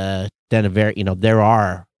then there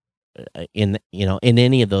are in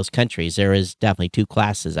any of those countries, there is definitely two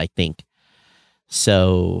classes, I think.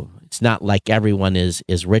 So it's not like everyone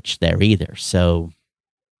is rich there either. So,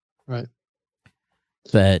 right.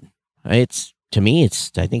 But I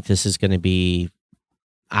think this is going to be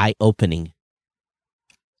eye-opening.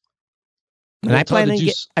 And I plan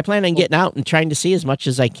on getting out and trying to see as much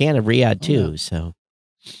as I can of Riyadh too. So,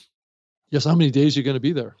 yes, how many days are you going to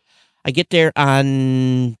be there? I get there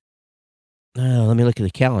on. Let me look at the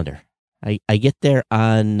calendar. I get there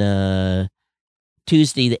on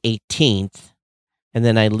Tuesday the 18th, and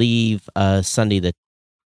then I leave Sunday the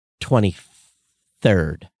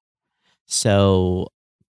 23rd. So,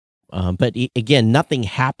 but again, nothing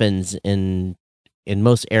happens in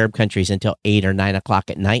most Arab countries until 8 or 9 o'clock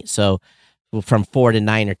at night. So from 4 to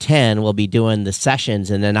 9 or 10, we'll be doing the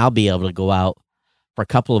sessions, and then I'll be able to go out for a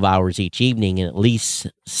couple of hours each evening and at least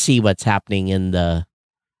see what's happening in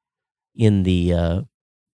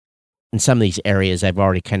some of these areas I've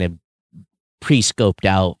already kind of pre-scoped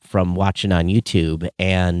out from watching on YouTube,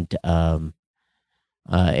 and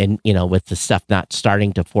with the stuff not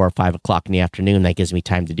starting to 4 or 5 o'clock in the afternoon, that gives me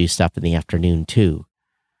time to do stuff in the afternoon too.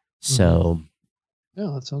 So,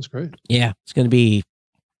 yeah, that sounds great. Yeah, it's gonna be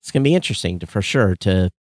interesting for sure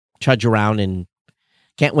to trudge around, and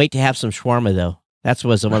can't wait to have some shawarma though. That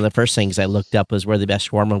was one of the first things I looked up, was where the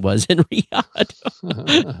best shawarma was in Riyadh.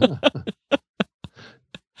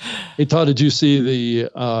 Hey, Todd, did you see the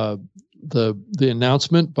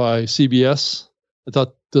announcement by CBS? I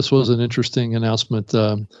thought this was an interesting announcement.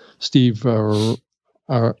 Steve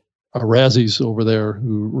Arazi's over there,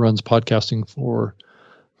 who runs podcasting for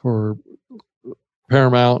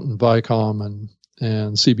Paramount and Viacom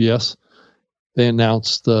and CBS. They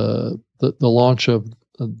announced the launch of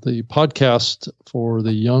the podcast for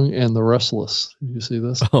the Young and the Restless. Did you see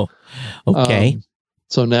this? Oh, okay.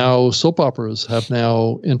 So now soap operas have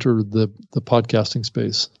now entered the podcasting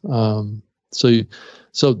space. So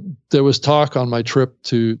there was talk on my trip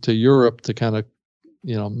to Europe to kind of,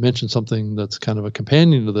 mention something that's kind of a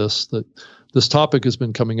companion to this, that this topic has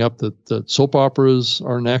been coming up, that soap operas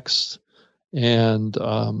are next, and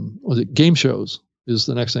game shows is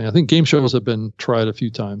the next thing. I think game shows have been tried a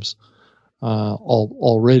few times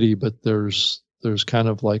already, but there's kind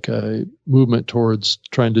of like a movement towards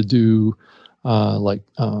trying to do like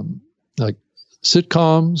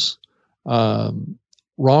sitcoms,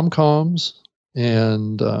 rom-coms,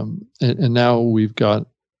 and now we've got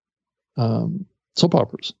soap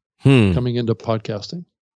operas coming into podcasting.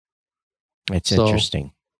 It's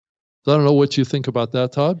interesting. So I don't know what you think about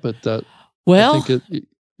that, Todd, but I think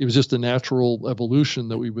it was just a natural evolution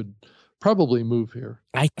that we would probably move here.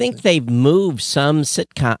 I think they've moved some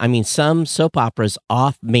soap operas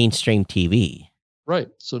off mainstream TV. Right.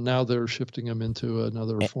 So now they're shifting them into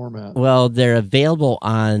another format. Well, they're available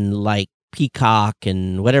on like Peacock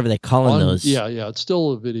and whatever they're calling those. Yeah. It's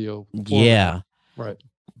still a video format. Yeah. Right.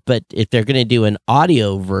 But if they're going to do an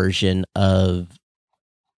audio version of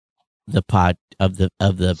the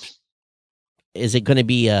is it going to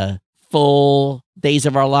be a full Days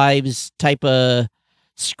of Our Lives type of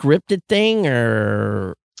scripted thing,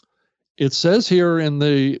 or? It says here in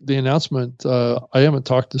the announcement, I haven't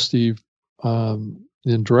talked to Steve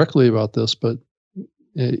indirectly about this, but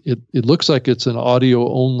it looks like it's an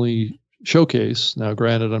audio only showcase. Now,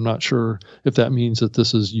 granted, I'm not sure if that means that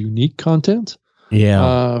this is unique content.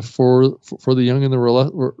 Yeah. For the Young and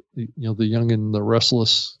the Young and the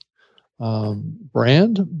Restless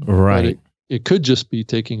brand, right? It could just be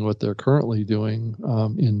taking what they're currently doing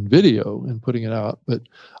in video and putting it out. But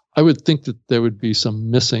I would think that there would be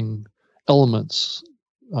some missing elements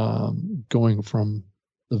going from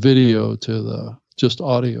the video to the just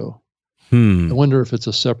audio. I wonder if it's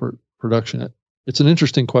a separate production. It's an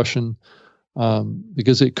interesting question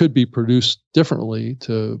because it could be produced differently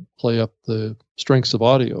to play up the strengths of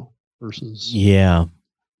audio versus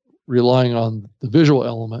relying on the visual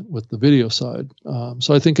element with the video side.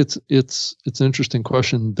 So I think it's an interesting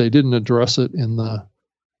question. They didn't address it in the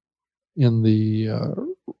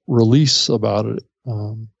release about it.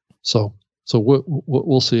 So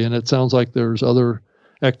we'll see. And it sounds like there's other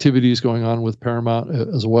activities going on with Paramount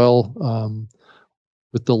as well,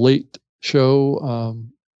 with the Late Show,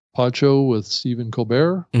 Pod Show with Stephen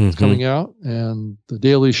Colbert is coming out, and the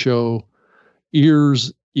Daily Show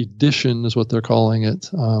Ears Edition is what they're calling it.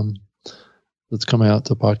 That's coming out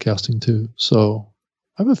to podcasting too. So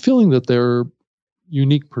I have a feeling that their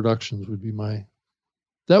unique productions would be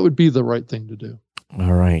the right thing to do.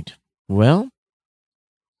 All right. Well,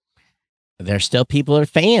 there's still people who are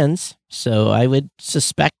fans, so I would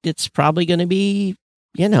suspect it's probably going to be,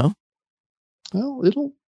 Well,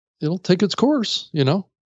 it'll take its course,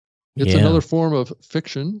 It's another form of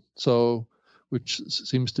fiction, which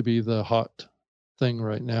seems to be the hot thing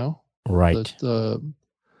right now. Right. That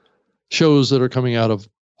shows that are coming out of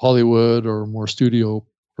Hollywood or more studio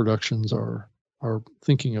productions are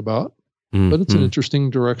thinking about. But it's an interesting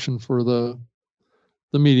direction for the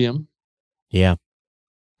medium. Yeah.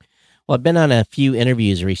 Well, I've been on a few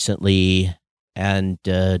interviews recently and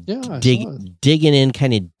Yeah, I saw it. digging in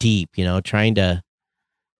kind of deep, trying to,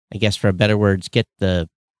 I guess for better words, get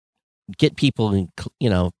people,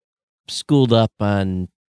 schooled up on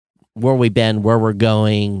where we've been, where we're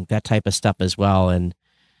going, that type of stuff as well. And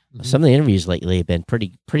some of the interviews lately have been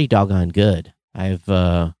pretty doggone good.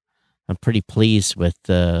 I'm pretty pleased with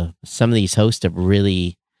some of these hosts have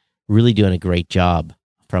really doing a great job.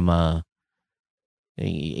 From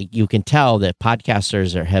you can tell that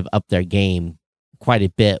podcasters have upped their game quite a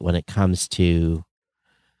bit when it comes to,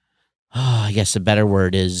 I guess the better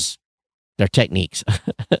word is their techniques.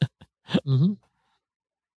 Mm-hmm.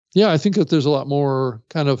 Yeah, I think that there's a lot more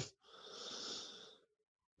kind of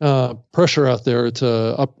pressure out there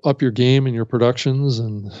to up your game and your productions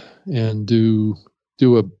and do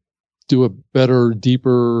a better,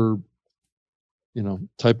 deeper,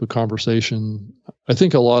 type of conversation. I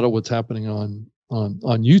think a lot of what's happening on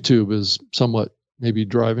YouTube is somewhat maybe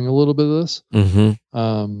driving a little bit of this,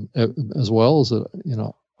 as well as that.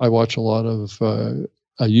 I watch a lot of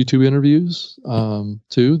YouTube interviews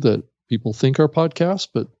too that people think are podcasts,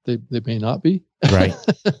 but they may not be. Right.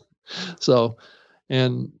 So,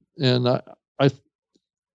 and I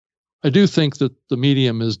do think that the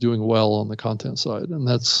medium is doing well on the content side, and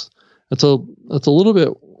that's a little bit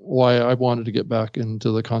why I wanted to get back into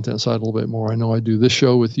the content side a little bit more. I know I do this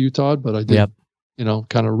show with you, Todd, but I did,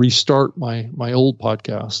 kind of restart my old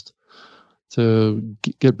podcast to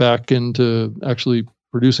get back into actually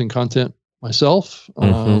producing content myself,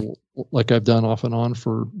 like I've done off and on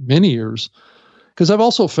for many years. Because I've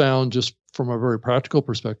also found, just from a very practical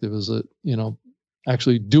perspective, is that,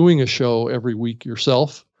 actually doing a show every week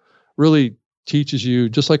yourself really teaches you,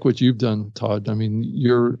 just like what you've done, Todd. I mean,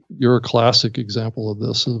 you're a classic example of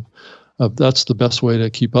this, of that's the best way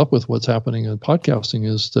to keep up with what's happening in podcasting,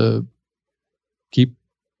 is to keep,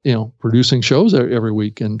 producing shows every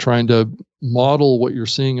week and trying to model what you're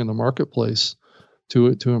seeing in the marketplace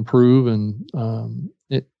to improve. And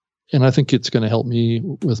I think it's going to help me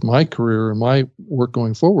with my career and my work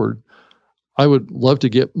going forward. I would love to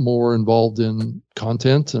get more involved in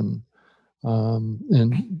content and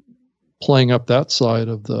playing up that side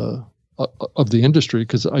of the industry,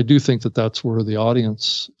 because I do think that that's where the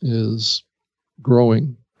audience is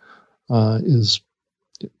growing, is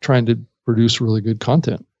trying to produce really good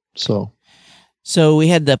content. So we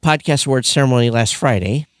had the podcast awards ceremony last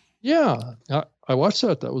Friday. Yeah, I watched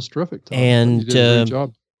that. That was terrific, Tom. And you did a great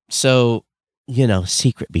job. So,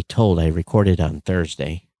 secret be told, I recorded on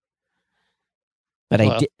Thursday, but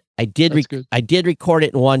I did record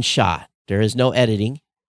it in one shot. There is no editing.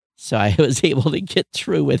 So I was able to get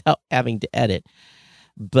through without having to edit.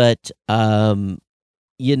 But, the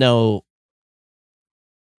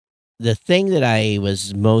thing that I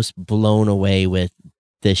was most blown away with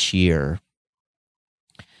this year,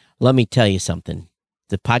 let me tell you something.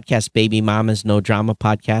 The podcast Baby Mama's No Drama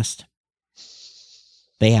podcast,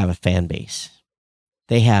 they have a fan base.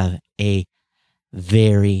 They have a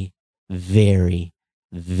very, very,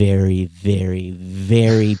 very, very,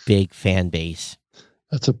 very big fan base.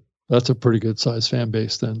 That's a pretty good size fan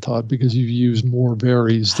base then, Todd, because you've used more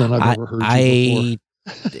varies than I've ever heard you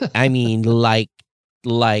before. I mean, like,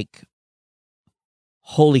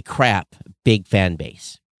 holy crap, big fan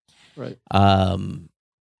base. Right.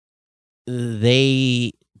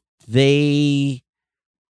 They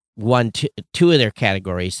won two of their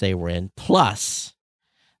categories they were in. Plus,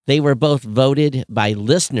 they were both voted by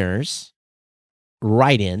listeners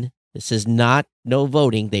write-in. This is not no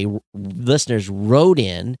voting. Listeners wrote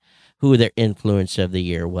in who their influencer of the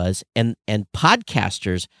year was, and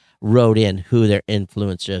podcasters wrote in who their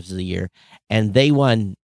influencer of the year, and they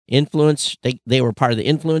won influence. They were part of the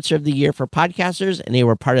influencer of the year for podcasters, and they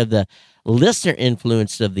were part of the listener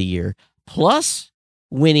influence of the year, plus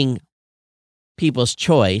winning People's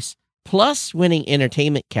Choice, plus winning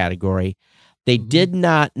entertainment category. They did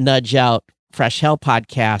not nudge out Fresh Hell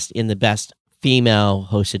Podcast in the best female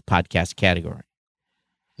hosted podcast category.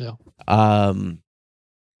 Yeah.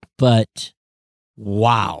 But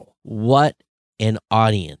wow, what an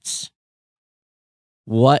audience.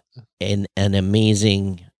 What an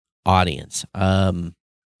amazing audience. My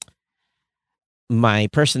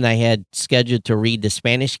person I had scheduled to read the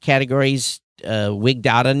Spanish categories wigged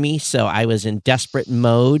out on me, so I was in desperate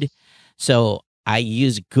mode. So I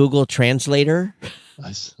used Google Translator.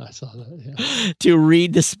 I saw that, to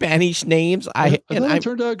read the Spanish names. It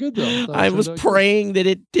turned out good, though. I was praying that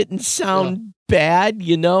it didn't sound bad,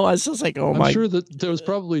 I was just like, I'm sure that there was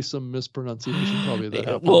probably some mispronunciation probably that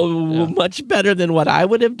happened. Well, much better than what I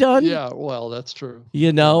would have done. Yeah, well, that's true.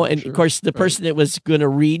 And of course, the person that was going to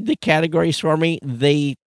read the categories for me,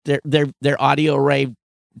 their audio array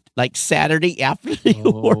like Saturday after the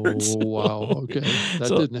awards. Oh, wow. Okay. That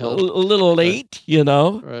So didn't help. A little late, you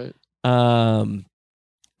know. Right.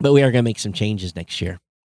 But we are going to make some changes next year.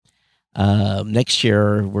 Next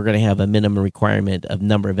year, we're going to have a minimum requirement of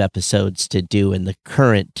number of episodes to do in the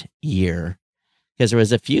current year. Because there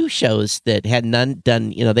was a few shows that had none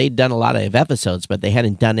done, you know, they'd done a lot of episodes, but they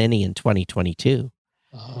hadn't done any in 2022.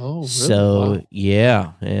 Oh, really? So, Wow.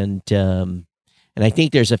 yeah. And I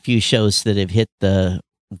think there's a few shows that have hit the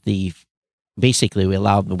basically we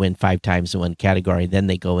allow them to win 5 times in one category. Then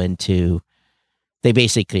they go into, they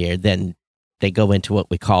go into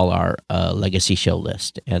what we call our legacy show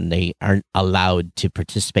list, and they aren't allowed to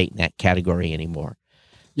participate in that category anymore.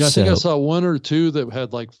 Yeah, I think I saw 1 or 2 that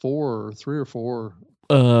had like 4 or 3 or 4.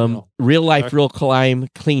 Real Life, Real Climb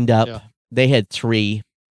cleaned up. Yeah. They had 3.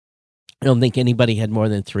 I don't think anybody had more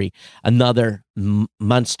than 3. Another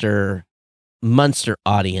Munster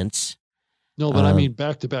audience. No, but I mean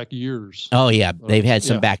back-to-back years. Oh, yeah. They've had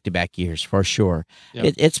some yeah. back-to-back years for sure.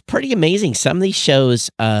 Yeah. It's pretty amazing. Some of these shows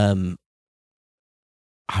are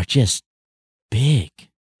just big.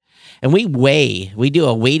 And we do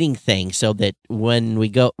a weighting thing so that when we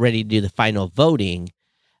go ready to do the final voting,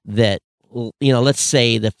 that, you know, let's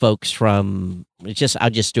say the folks from, I'll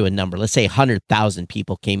just do a number. Let's say 100,000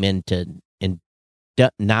 people came in and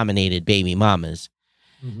nominated Baby Mamas.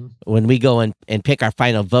 Mm-hmm. When we go and pick our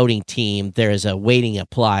final voting team, there is a weighting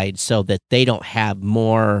applied so that they don't have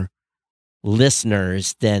more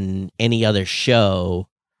listeners than any other show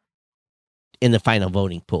in the final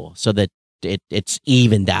voting pool, so that it's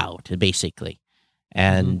evened out basically,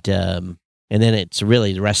 and then it's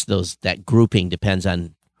really the rest of those, that grouping depends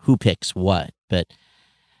on who picks what. But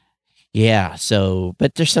yeah,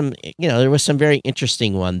 but there's some, you know, there was some very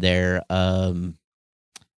interesting one there. The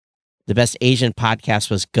best Asian podcast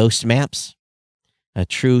was Ghost Maps, a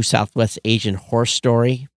true Southwest Asian horror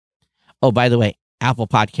story. Oh, by the way, Apple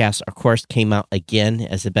Podcasts, of course, came out again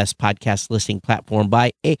as the best podcast listening platform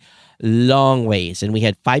by a long ways. And we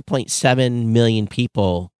had 5.7 million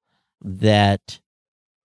people that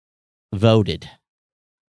voted,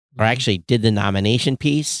 or actually did the nomination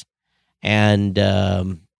piece. And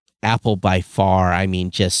Apple by far, I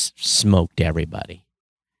mean, just smoked everybody.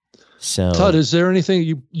 So, Todd, is there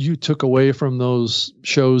anything you took away from those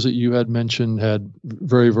shows that you had mentioned had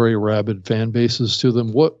very, very rabid fan bases to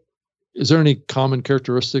them? What is there any common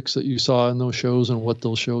characteristics that you saw in those shows and what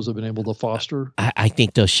those shows have been able to foster? I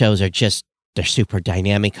think those shows are they're super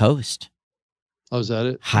dynamic host. Oh, is that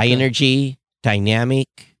it? High energy, dynamic.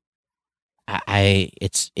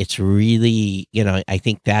 It's really, you know, I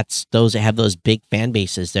think that's those that have those big fan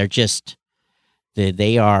bases. They're just,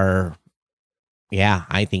 they are, yeah,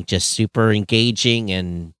 I think just super engaging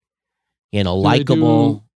and, you know,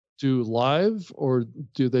 likable. Do live or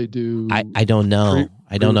do they do? I don't know.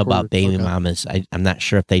 I don't know about Baby Okay. Mamas. I'm not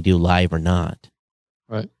sure if they do live or not.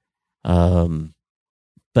 Right.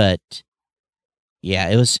 But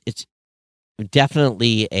yeah, it's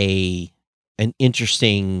definitely an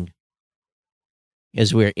interesting,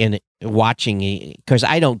 as we're in watching, because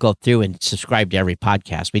I don't go through and subscribe to every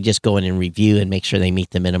podcast. We just go in and review and make sure they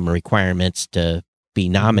meet the minimum requirements to be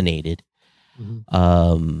nominated.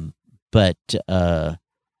 Mm-hmm. But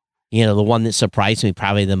you know, the one that surprised me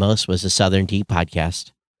probably the most was the Southern Tea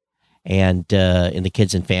podcast, and in the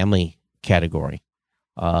kids and family category.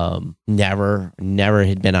 Never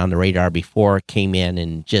had been on the radar before, came in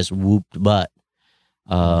and just whooped butt.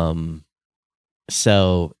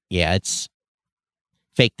 So yeah, it's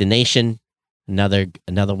Fake the Nation, another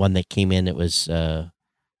one that came in. It was a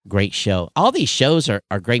great show. All these shows are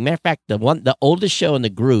great. Matter of fact, the oldest show in the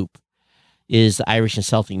group is the Irish and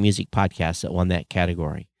Celtic Music Podcast that won that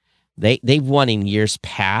category. They've won in years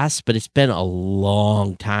past, but it's been a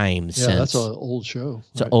long time since. Yeah, that's an old show.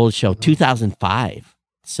 It's an old show, 2005.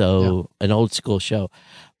 So an old school show.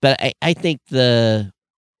 But I think the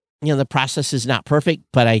process is not perfect,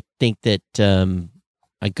 but I think that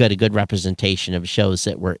a good representation of shows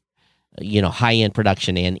that were, you know, high-end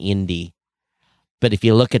production and indie. But if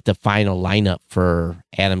you look at the final lineup for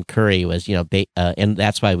Adam Curry was, you know, and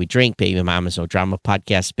That's Why We Drink, Baby Mamas No Drama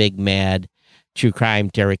Podcast, Big Mad, True Crime,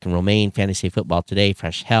 Derek and Romaine, Fantasy Football Today,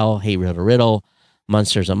 Fresh Hell, Hey Riddle Riddle,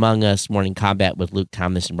 Monsters Among Us, Morning Combat with Luke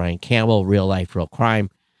Thomas and Brian Campbell, Real Life, Real Crime.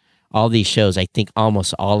 All these shows, I think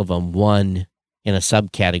almost all of them won in a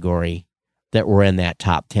subcategory that were in that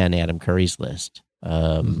top 10 Adam Curry's list.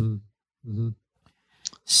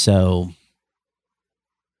 So.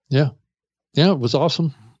 Yeah, it was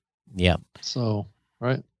awesome. Yeah. So,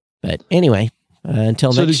 right. But anyway,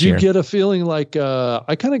 until so next year. So did you year. get a feeling like,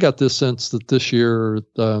 I kind of got this sense that this year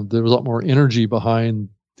there was a lot more energy behind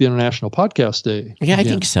the International Podcast Day. Yeah, I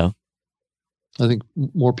again. think so. I think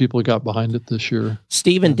more people got behind it this year.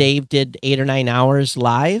 Steve and Dave did 8 or 9 hours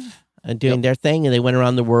live doing their thing, and they went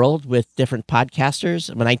around the world with different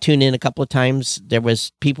podcasters. When I tuned in a couple of times, there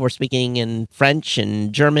was people were speaking in French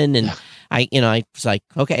and German, and I was like,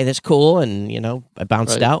 okay, that's cool, and I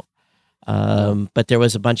bounced out. But there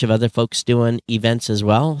was a bunch of other folks doing events as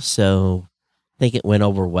well, so I think it went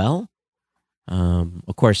over well.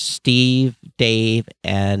 Of course, Steve, Dave,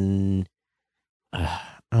 and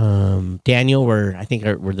Daniel were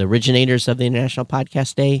the originators of the International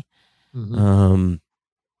Podcast Day. Mm-hmm.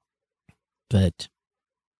 But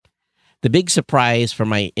the big surprise for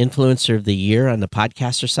my influencer of the year on the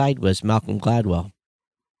podcaster side was Malcolm Gladwell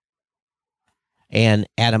and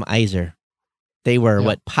Adam Iser. They were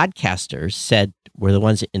what podcasters said were the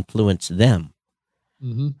ones that influenced them.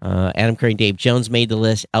 Mm-hmm. Adam Curry and Dave Jones made the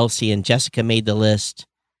list. Elsie and Jessica made the list.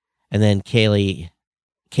 And then Kale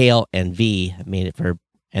and V made it for.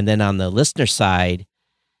 And then on the listener side,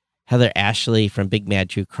 Heather Ashley from Big Mad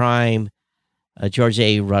True Crime, George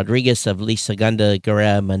A. Rodriguez of La Segunda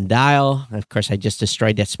Guerra Mundial. Of course, I just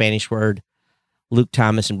destroyed that Spanish word. Luke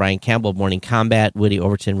Thomas and Brian Campbell, Morning Combat. Woody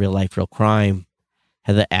Overton, Real Life, Real Crime.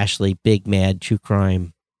 Heather Ashley, Big Mad True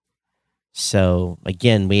Crime. So,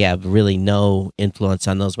 again, we have really no influence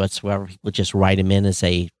on those whatsoever. People just write them in as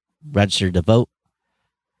they register to vote.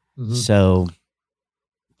 Mm-hmm.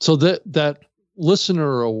 So that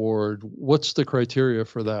listener award, what's the criteria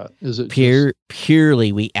for that? Is it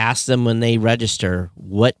purely we ask them when they register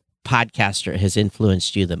what podcaster has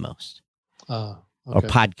influenced you the most? Okay. Or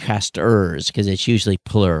podcasters, because it's usually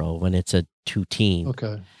plural when it's a 2-team.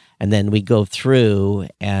 Okay. And then we go through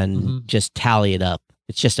and just tally it up.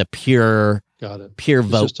 It's just a pure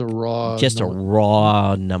vote. Just a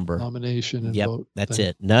raw number. Nomination and vote. That's thing.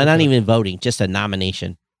 it. No, not even voting, just a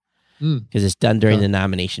nomination. Because it's done during the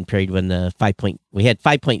nomination period when we had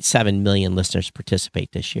 5.7 million listeners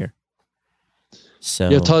participate this year. So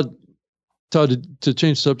yeah, Todd, to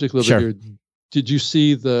change the subject a little bit here, did you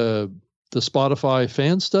see the Spotify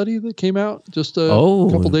fan study that came out just a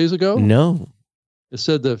couple days ago? No. It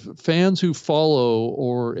said that fans who follow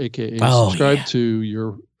or AKA subscribe to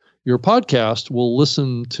your podcast will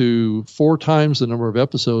listen to 4 times the number of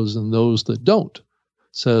episodes than those that don't,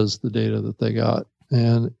 says the data that they got.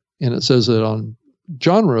 And it says that on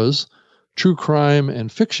genres, true crime and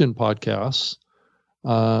fiction podcasts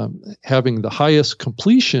having the highest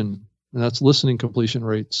completion, and that's listening completion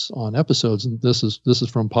rates on episodes. And this is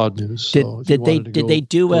from Pod News. So did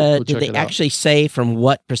they actually say from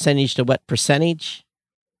what percentage to what percentage?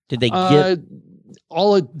 Did they give?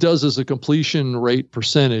 All it does is a completion rate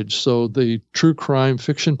percentage. So the true crime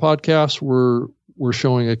fiction podcasts were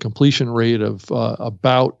showing a completion rate of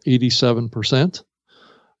about 87%.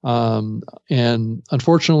 And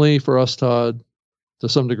unfortunately for us, Todd, to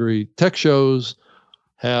some degree, tech shows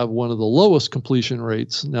have one of the lowest completion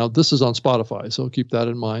rates. Now, this is on Spotify, so keep that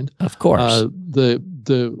in mind. Of course.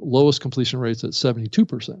 The lowest completion rate's at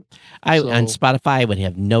 72%. On Spotify, I would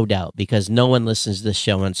have no doubt, because no one listens to this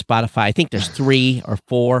show on Spotify. I think there's 3 or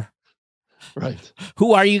 4. Right.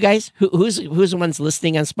 Who are you guys? Who's the ones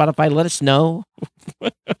listening on Spotify? Let us know.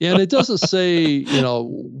 Yeah, and it doesn't say,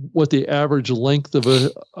 what the average length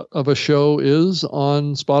of a show is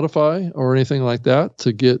on Spotify or anything like that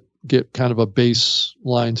to get kind of a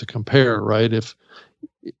baseline to compare, right?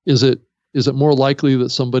 Is it more likely that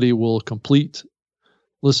somebody will complete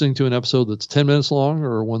listening to an episode that's 10 minutes long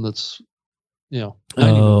or one that's 90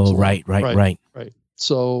 minutes long? Right.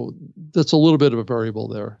 So that's a little bit of a variable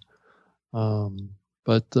there.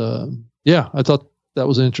 But I thought that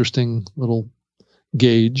was an interesting little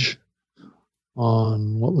gauge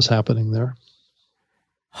on what was happening there.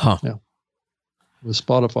 Yeah. With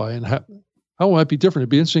Spotify and how it might be different. It'd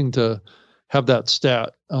be interesting to have that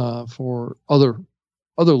stat for other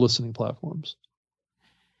listening platforms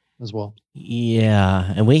as well.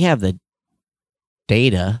 Yeah, and we have the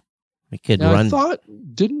data. We could run. I thought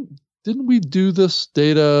didn't we do this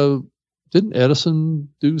data? Didn't Edison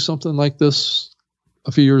do something like this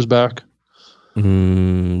a few years back? I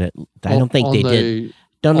don't think they did.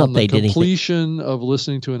 Don't know if they did anything. Completion of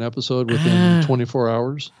listening to an episode within 24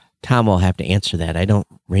 hours. Tom will have to answer that. I don't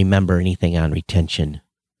remember anything on retention.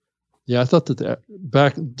 Yeah, I thought that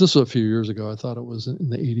back, this was a few years ago, I thought it was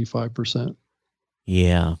in the 85%.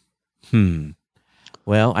 Yeah.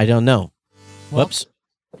 Well, I don't know. Whoops.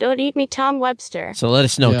 Don't eat me, Tom Webster. So let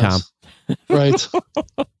us know, Tom. Right.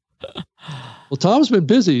 Well, Tom's been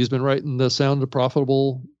busy. He's been writing the Sound of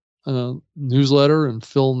Profitable newsletter and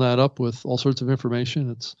filling that up with all sorts of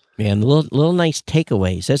information. It's little nice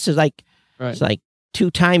takeaways. This is like, right. It's like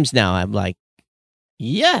 2 times now. I'm like,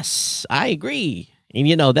 Yes, I agree. And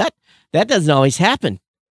that doesn't always happen.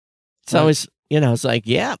 It's Right. always, it's like,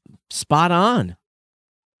 yeah, spot on.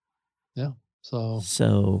 Yeah. So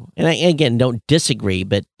So, and I, again, don't disagree,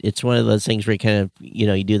 but it's one of those things where you kind of,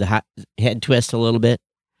 you do the head twist a little bit.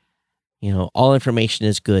 All information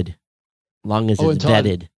is good, long as Oh, it's and Todd,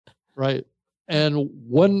 vetted. right. And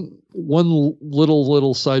one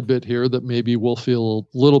little side bit here that maybe we'll feel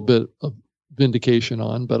a little bit of vindication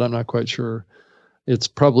on, but I'm not quite sure. It's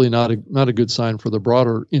probably not a good sign for the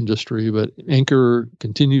broader industry, but Anchor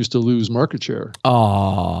continues to lose market share. Oh,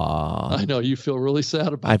 I know you feel really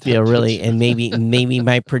sad about I that. feel really, don't you? and maybe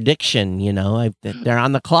my prediction, they're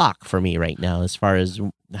on the clock for me right now as far as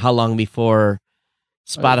how long before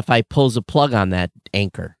Spotify pulls a plug on that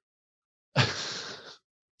Anchor.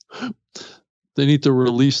 They need to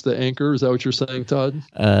release the Anchor. Is that what you're saying, Todd?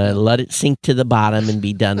 Let it sink to the bottom and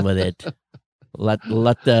be done with it. Let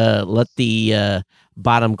the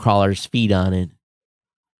bottom crawlers feed on it.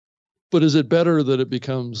 But is it better that it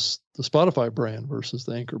becomes the Spotify brand versus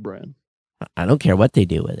the Anchor brand? I don't care what they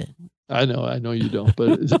do with it. I know you don't,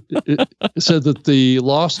 but it said that the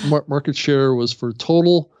lost market share was for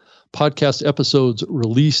total podcast episodes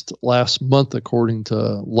released last month, according to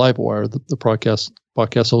Livewire. The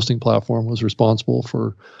podcast hosting platform was responsible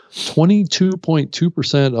for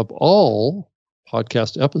 22.2% of all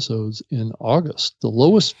podcast episodes in August, the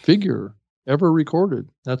lowest figure ever recorded.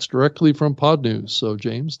 That's directly from Pod News. So,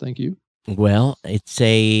 James, thank you. Well, it's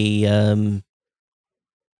it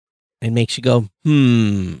makes you go,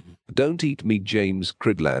 Don't eat me, James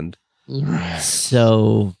Cridland.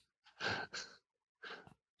 So,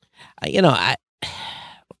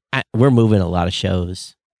 we're moving a lot of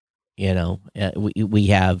shows. We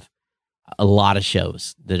have a lot of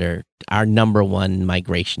shows that are our number one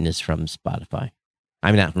migration is from Spotify.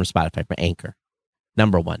 I'm not from Spotify, but Anchor,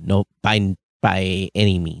 number one. No, by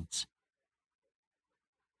any means.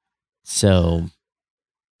 So,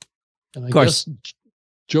 And I of course, guess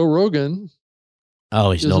Joe Rogan he's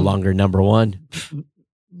no isn't- longer number one.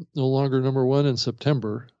 no longer number one in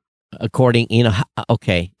September. According,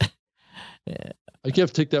 okay. I have to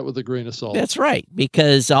take that with a grain of salt. That's right,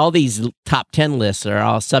 because all these top 10 lists are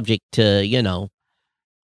all subject to, to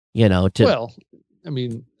Well, I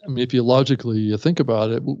mean, if you logically think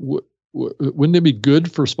about it, wouldn't it be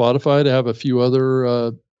good for Spotify to have a few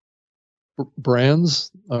other brands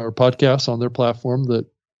or podcasts on their platform that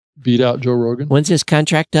beat out Joe Rogan? when's his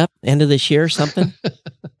contract up? End of this year or something?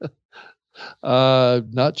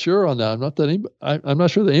 Not sure on that. I'm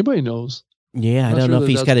not sure that anybody knows. Yeah, I Not don't sure know that if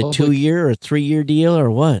he's got that's a public. 2-year or 3-year deal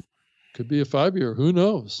or what. Could be a 5-year. Who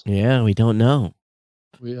knows? Yeah, we don't know.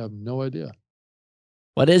 We have no idea.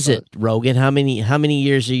 What is it, Rogan? How many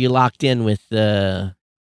years are you locked in with the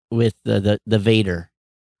Vader,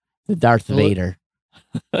 the Darth Well, Vader?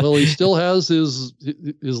 Well, he still has his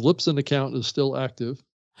Libsyn account is still active.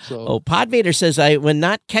 So Oh, Pod Vader says, when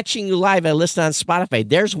not catching you live, I listen on Spotify.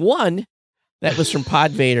 There's one. That was from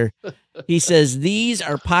Pod Vader. He says, these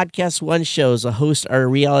are Podcast One shows. The hosts are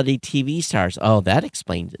reality TV stars. Oh, that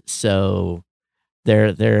explains it. So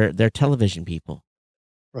they're television people.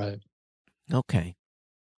 right. Okay.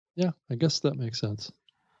 Yeah, I guess that makes sense.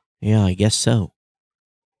 Yeah, I guess so.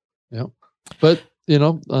 Yeah. But,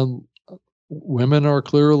 women are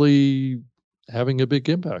clearly having a big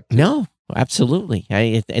impact. No, absolutely.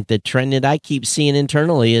 The trend that I keep seeing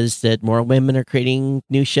internally is that more women are creating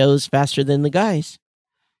new shows faster than the guys.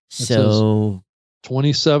 It So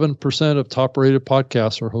 27% of top rated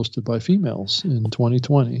podcasts are hosted by females in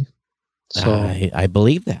 2020. So I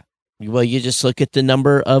believe that. Well, you just look at the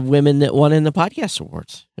number of women that won in the podcast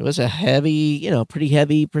awards. It was a heavy, pretty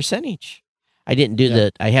heavy percentage. I didn't do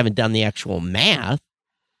I haven't done the actual math.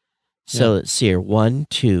 So let's see here. 1,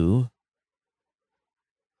 2.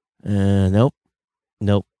 Nope.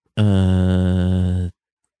 Nope.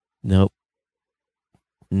 Nope.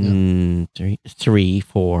 3,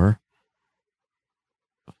 4,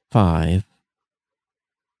 5.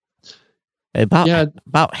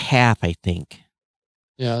 About half, I think.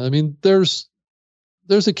 yeah, I mean, there's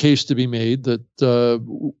a case to be made that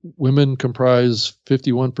women comprise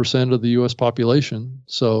 51% of the U.S. population.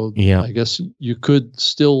 So Yeah. I guess you could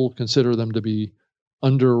still consider them to be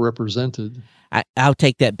underrepresented. I'll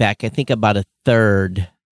take that back. I think about a third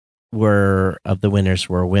of the winners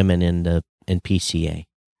were women in PCA.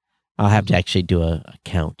 I'll have to actually do a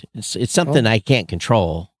count. It's something I can't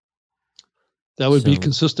control. That would be So-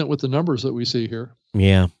 consistent with the numbers that we see here.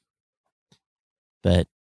 Yeah. But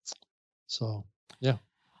So yeah,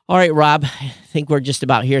 all right, Rob, I think we're just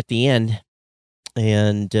about here at the end.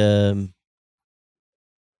 And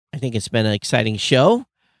I think it's been an exciting show.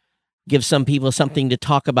 give some people something to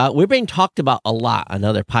talk about. We're being talked about a lot on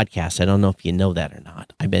other podcasts. I don't know if you know that or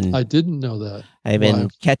not. I didn't know that. I've been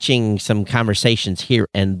catching some conversations here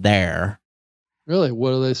and there. Really?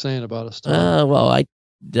 What are they saying about us? Well,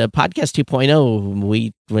 the podcast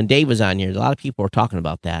 2.0, when Dave was on here, a lot of people were talking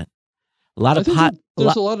about that. There's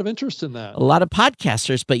a lot of interest in that. A lot of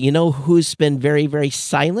podcasters, but you know who's been very, very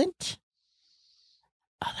silent?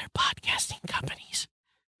 Other podcasting companies.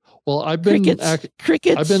 Well, I've been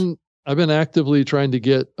crickets. I've been actively trying to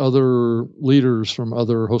get other leaders from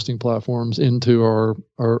other hosting platforms into our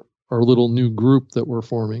little new group that we're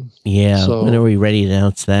forming. Yeah. So, when are we ready to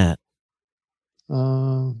announce that?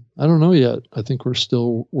 I don't know yet. I think we're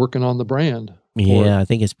still working on the brand. Yeah, I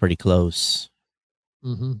think it's pretty close.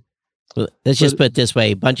 Mm-hmm. Well, let's just put it this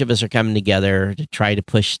way. A bunch of us are coming together to try to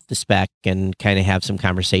push the spec and kind of have some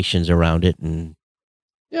conversations around it. And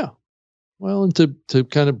yeah. Well, and to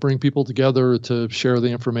kind of bring people together to share the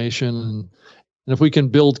information. And if we can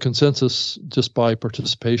build consensus just by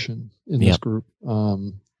participation in this group,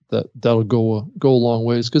 that'll go a long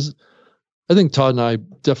ways. Because I think Todd and I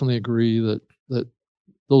definitely agree that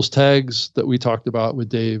those tags that we talked about with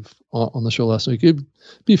Dave on the show last week, it'd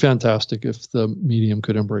be fantastic if the medium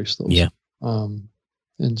could embrace those. Yeah. And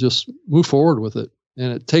just move forward with it.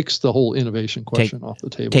 And it takes the whole innovation question off the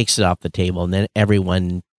table. Takes it off the table. And then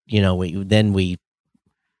everyone, we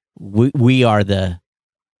are the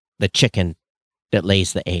chicken that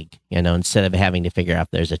lays the egg, instead of having to figure out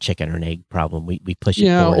if there's a chicken or an egg problem, we push it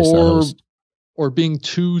forward as the host. Or being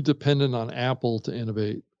too dependent on Apple to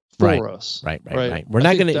innovate for us. Right. We're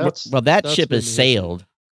not going to. Well, that ship has sailed.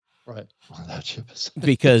 Right. Well, that ship has sailed.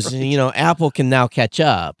 Because Apple can now catch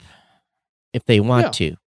up if they want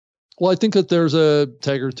to. Well, I think that there's a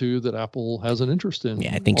tag or two that Apple has an interest in.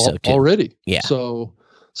 Yeah, I think so too. Already. Yeah. So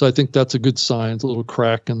I think that's a good sign. It's a little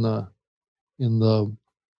crack in the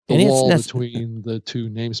wall between the two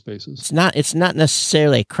namespaces. It's not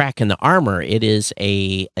necessarily a crack in the armor. It is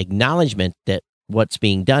a acknowledgement that what's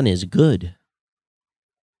being done is good.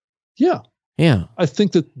 Yeah. Yeah. I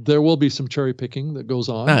think that there will be some cherry picking that goes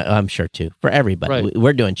on. I'm sure too. For everybody. Right.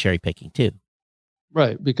 We're doing cherry picking too.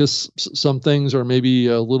 Right. Because some things are maybe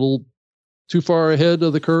a little too far ahead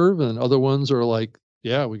of the curve and other ones are like,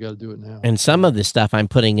 yeah, we got to do it now. And some of the stuff I'm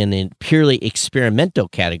putting in a purely experimental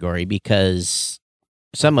category because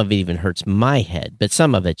some of it even hurts my head, but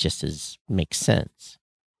some of it just makes sense.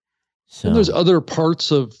 So and there's other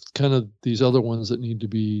parts of kind of these other ones that need to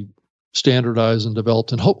be standardized and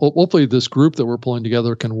developed. And hopefully this group that we're pulling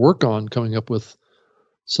together can work on coming up with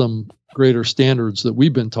some greater standards that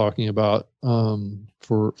we've been talking about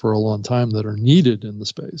for a long time that are needed in the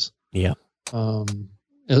space. Yeah.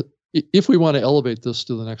 If we want to elevate this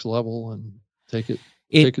to the next level and take it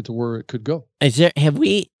to where it could go. Is there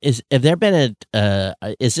been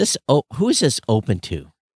who is this open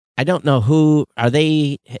to? I don't know who are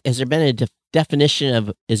they. Has there been a definition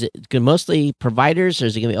of, is it mostly providers or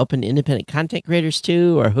is it going to be open to independent content creators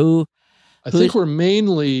too, or who? I think we're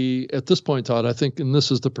mainly at this point, Todd, I think, and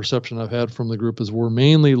this is the perception I've had from the group, is we're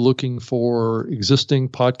mainly looking for existing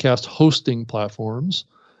podcast hosting platforms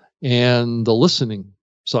and the listening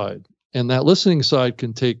side. And that listening side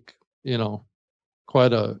can take,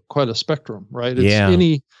 quite a spectrum, right?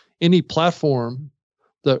 It's any platform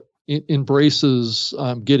that embraces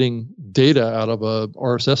getting data out of a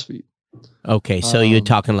RSS feed. Okay, so you're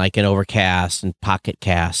talking like an Overcast and Pocket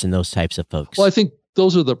Cast and those types of folks. Well, I think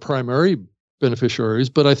those are the primary beneficiaries,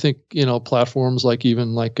 but I think platforms like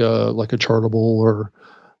even like a Chartable or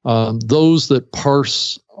those that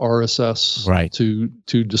parse RSS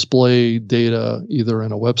to display data either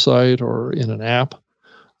in a website or in an app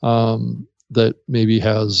that maybe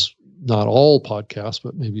has not all podcasts,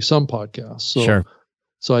 but maybe some podcasts. So, sure.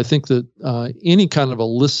 So I think that any kind of a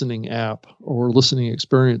listening app or listening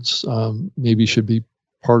experience maybe should be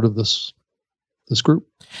part of this group.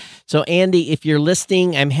 So Andy, if you're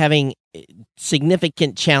listening, I'm having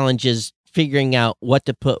significant challenges figuring out what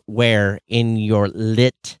to put where in your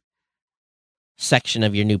lit section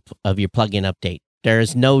of your plugin update.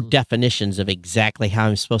 There's no definitions of exactly how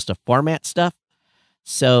I'm supposed to format stuff.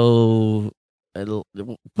 So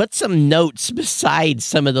put some notes beside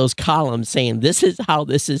some of those columns saying this is how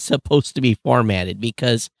this is supposed to be formatted,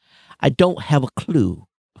 because I don't have a clue.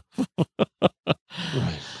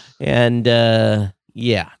 Right. And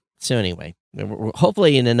so anyway,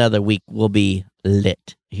 hopefully in another week we'll be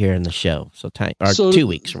lit here in the show. So 2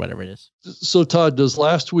 weeks or whatever it is. So Todd, does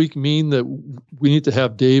last week mean that we need to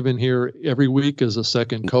have Dave in here every week as a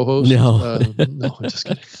second co-host? No, no, I'm just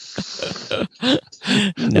kidding.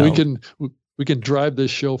 No. We can drive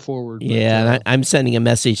this show forward. Yeah, and I'm sending a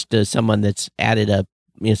message to someone that's added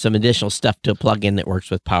some additional stuff to plug in that works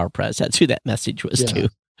with PowerPress. That's who that message was to.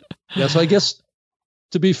 Yeah. So I guess,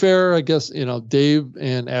 to be fair, I guess, Dave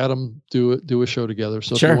and Adam do a show together.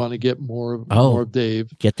 So Sure. if you want to get more of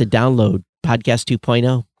Dave, Get the download, Podcast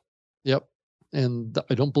 2.0. yep. And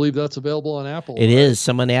I don't believe that's available on Apple. It is.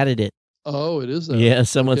 Someone added it. Oh, it is there. Yeah,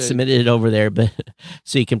 someone Okay. submitted it over there, but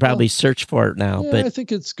so you can probably search for it now. Yeah, But I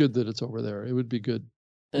think it's good that it's over there. It would be good.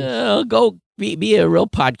 go be a real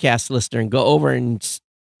podcast listener and go over and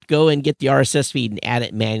go and get the RSS feed and add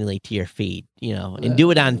it manually to your feed, and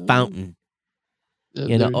do it on Fountain, There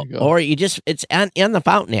you go. or it's on the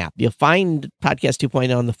Fountain app. You'll find Podcast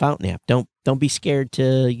 2.0 on the Fountain app. Don't be scared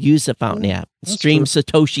to use the Fountain app. that's Stream true.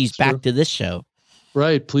 Satoshis That's back true. to this show.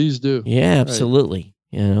 Right. Please do. Yeah, absolutely.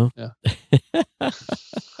 Yeah.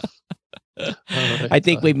 I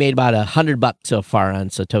think we've made about $100 so far on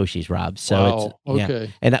Satoshis, Rob. So wow. it's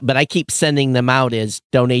Okay. but I keep sending them out as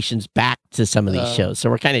donations back to some of these shows. So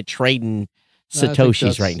we're kind of trading I think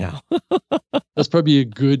Satoshis right now. That's probably a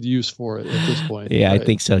good use for it at this point. Yeah, Right. I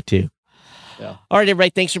think so too. Yeah. All right, everybody.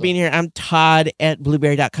 Thanks for being here. I'm Todd at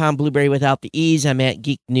Blueberry.com. Blueberry without the E's. I'm at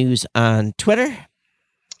Geek News on Twitter.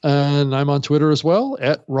 And I'm on Twitter as well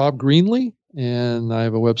at Rob Greenlee. And I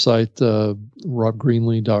have a website,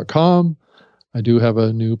 robgreenlee.com. I do have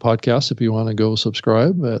a new podcast if you want to go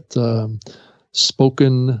subscribe at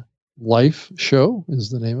Spoken Life Show is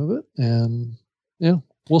the name of it. And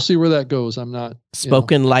we'll see where that goes. I'm not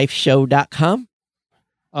SpokenLifeShow.com.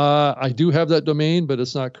 I do have that domain, but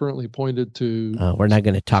it's not currently pointed to. We're not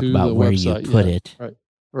going to talk to about the where you website put yet. it.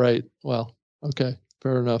 Right. Well, okay.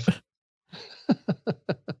 Fair enough.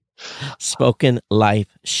 Spoken Life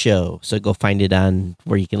Show. So go find it on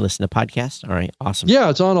where you can listen to podcasts. All right. Awesome. Yeah,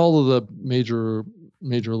 it's on all of the major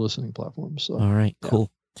listening platforms. So All right. yeah. Cool.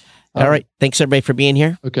 All right. Thanks everybody for being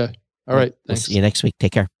here. Okay. All right. We'll Thanks. see you next week.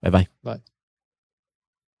 Take care. Bye-bye. Bye.